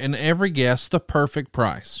each and every guest the perfect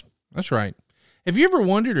price. That's right. Have you ever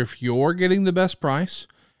wondered if you're getting the best price?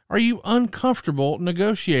 Are you uncomfortable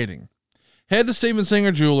negotiating? Head to Steven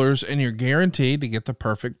Singer Jewelers and you're guaranteed to get the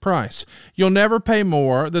perfect price. You'll never pay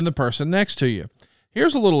more than the person next to you.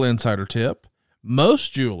 Here's a little insider tip.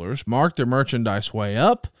 Most jewelers mark their merchandise way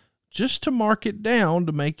up just to mark it down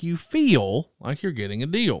to make you feel like you're getting a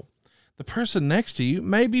deal. The person next to you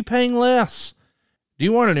may be paying less. Do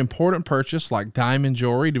you want an important purchase like diamond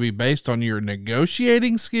jewelry to be based on your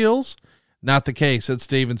negotiating skills? Not the case at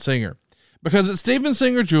Steven Singer. Because at Steven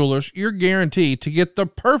Singer Jewelers, you're guaranteed to get the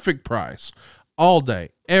perfect price all day,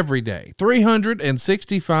 every day,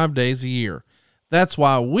 365 days a year. That's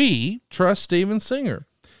why we trust Steven Singer.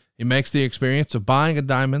 He makes the experience of buying a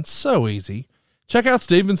diamond so easy. Check out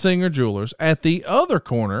Steven Singer Jewelers at the other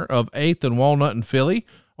corner of 8th and Walnut in Philly,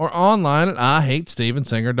 or online at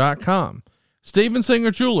IHateStevenSinger.com. Steven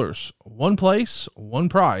Singer Jewelers, one place, one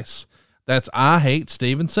price. That's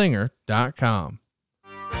IHateStevenSinger.com.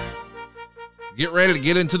 Get ready to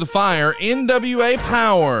get into the fire. NWA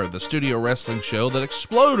Power, the studio wrestling show that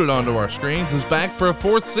exploded onto our screens, is back for a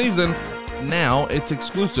 4th season. Now it's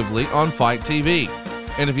exclusively on Fight TV.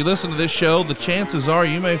 And if you listen to this show, the chances are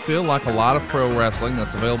you may feel like a lot of pro wrestling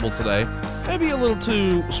that's available today, maybe a little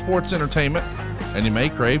too sports entertainment, and you may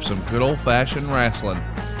crave some good old-fashioned wrestling.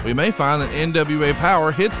 We may find that NWA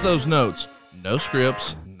Power hits those notes. No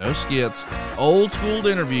scripts, no skits, old school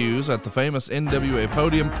interviews at the famous NWA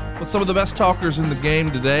podium with some of the best talkers in the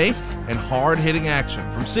game today, and hard-hitting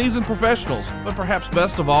action from seasoned professionals. But perhaps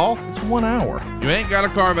best of all, it's 1 hour. You ain't got to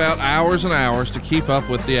carve out hours and hours to keep up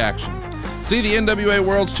with the action. See the NWA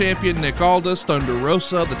World's Champion Nick Aldis, Thunder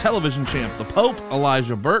Rosa, the television champ The Pope,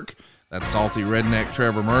 Elijah Burke, that salty redneck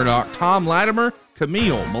Trevor Murdoch, Tom Latimer,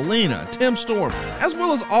 Camille, Melina, Tim Storm, as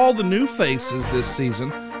well as all the new faces this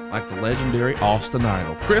season, like the legendary Austin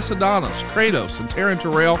Idol, Chris Adonis, Kratos, and Taryn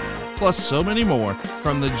Terrell, plus so many more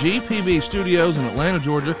from the GPB studios in Atlanta,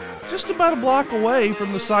 Georgia, just about a block away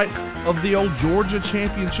from the site of the old Georgia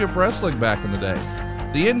Championship Wrestling back in the day.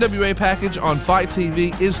 The NWA package on Fight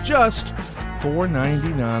TV is just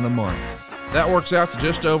 $4.99 a month. That works out to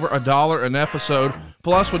just over $1 an episode.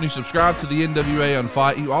 Plus, when you subscribe to the NWA on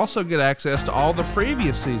Fight, you also get access to all the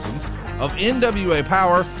previous seasons of NWA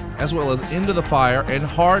Power, as well as Into the Fire and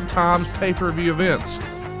Hard Times pay-per-view events.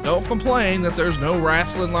 Don't complain that there's no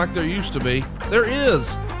wrestling like there used to be. There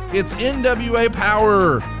is. It's NWA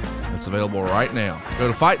Power. It's available right now. Go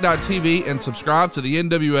to Fight.tv and subscribe to the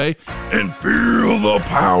NWA and feel the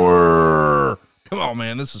power. Come on,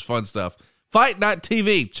 man. This is fun stuff.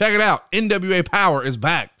 Fight.tv. Check it out. NWA Power is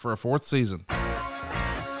back for a 4th season.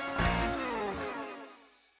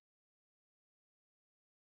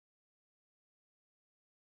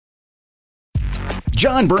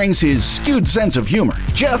 John brings his skewed sense of humor.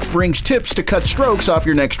 Jeff brings tips to cut strokes off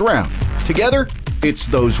your next round. Together, it's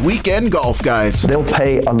those weekend golf guys. They'll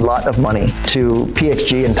pay a lot of money to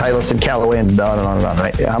PXG and Titleist and Callaway and on and on and on,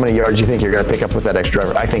 right? How many yards do you think you're going to pick up with that extra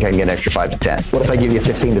driver? I think I can get an extra 5 to 10. What if I give you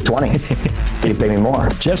 15 to 20? You pay me more.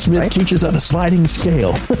 Jeff Smith teaches on the sliding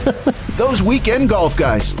scale. Those Weekend Golf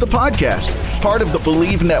Guys, the podcast, part of the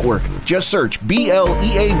Believe Network. Just search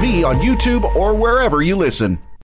BLEAV on YouTube or wherever you listen.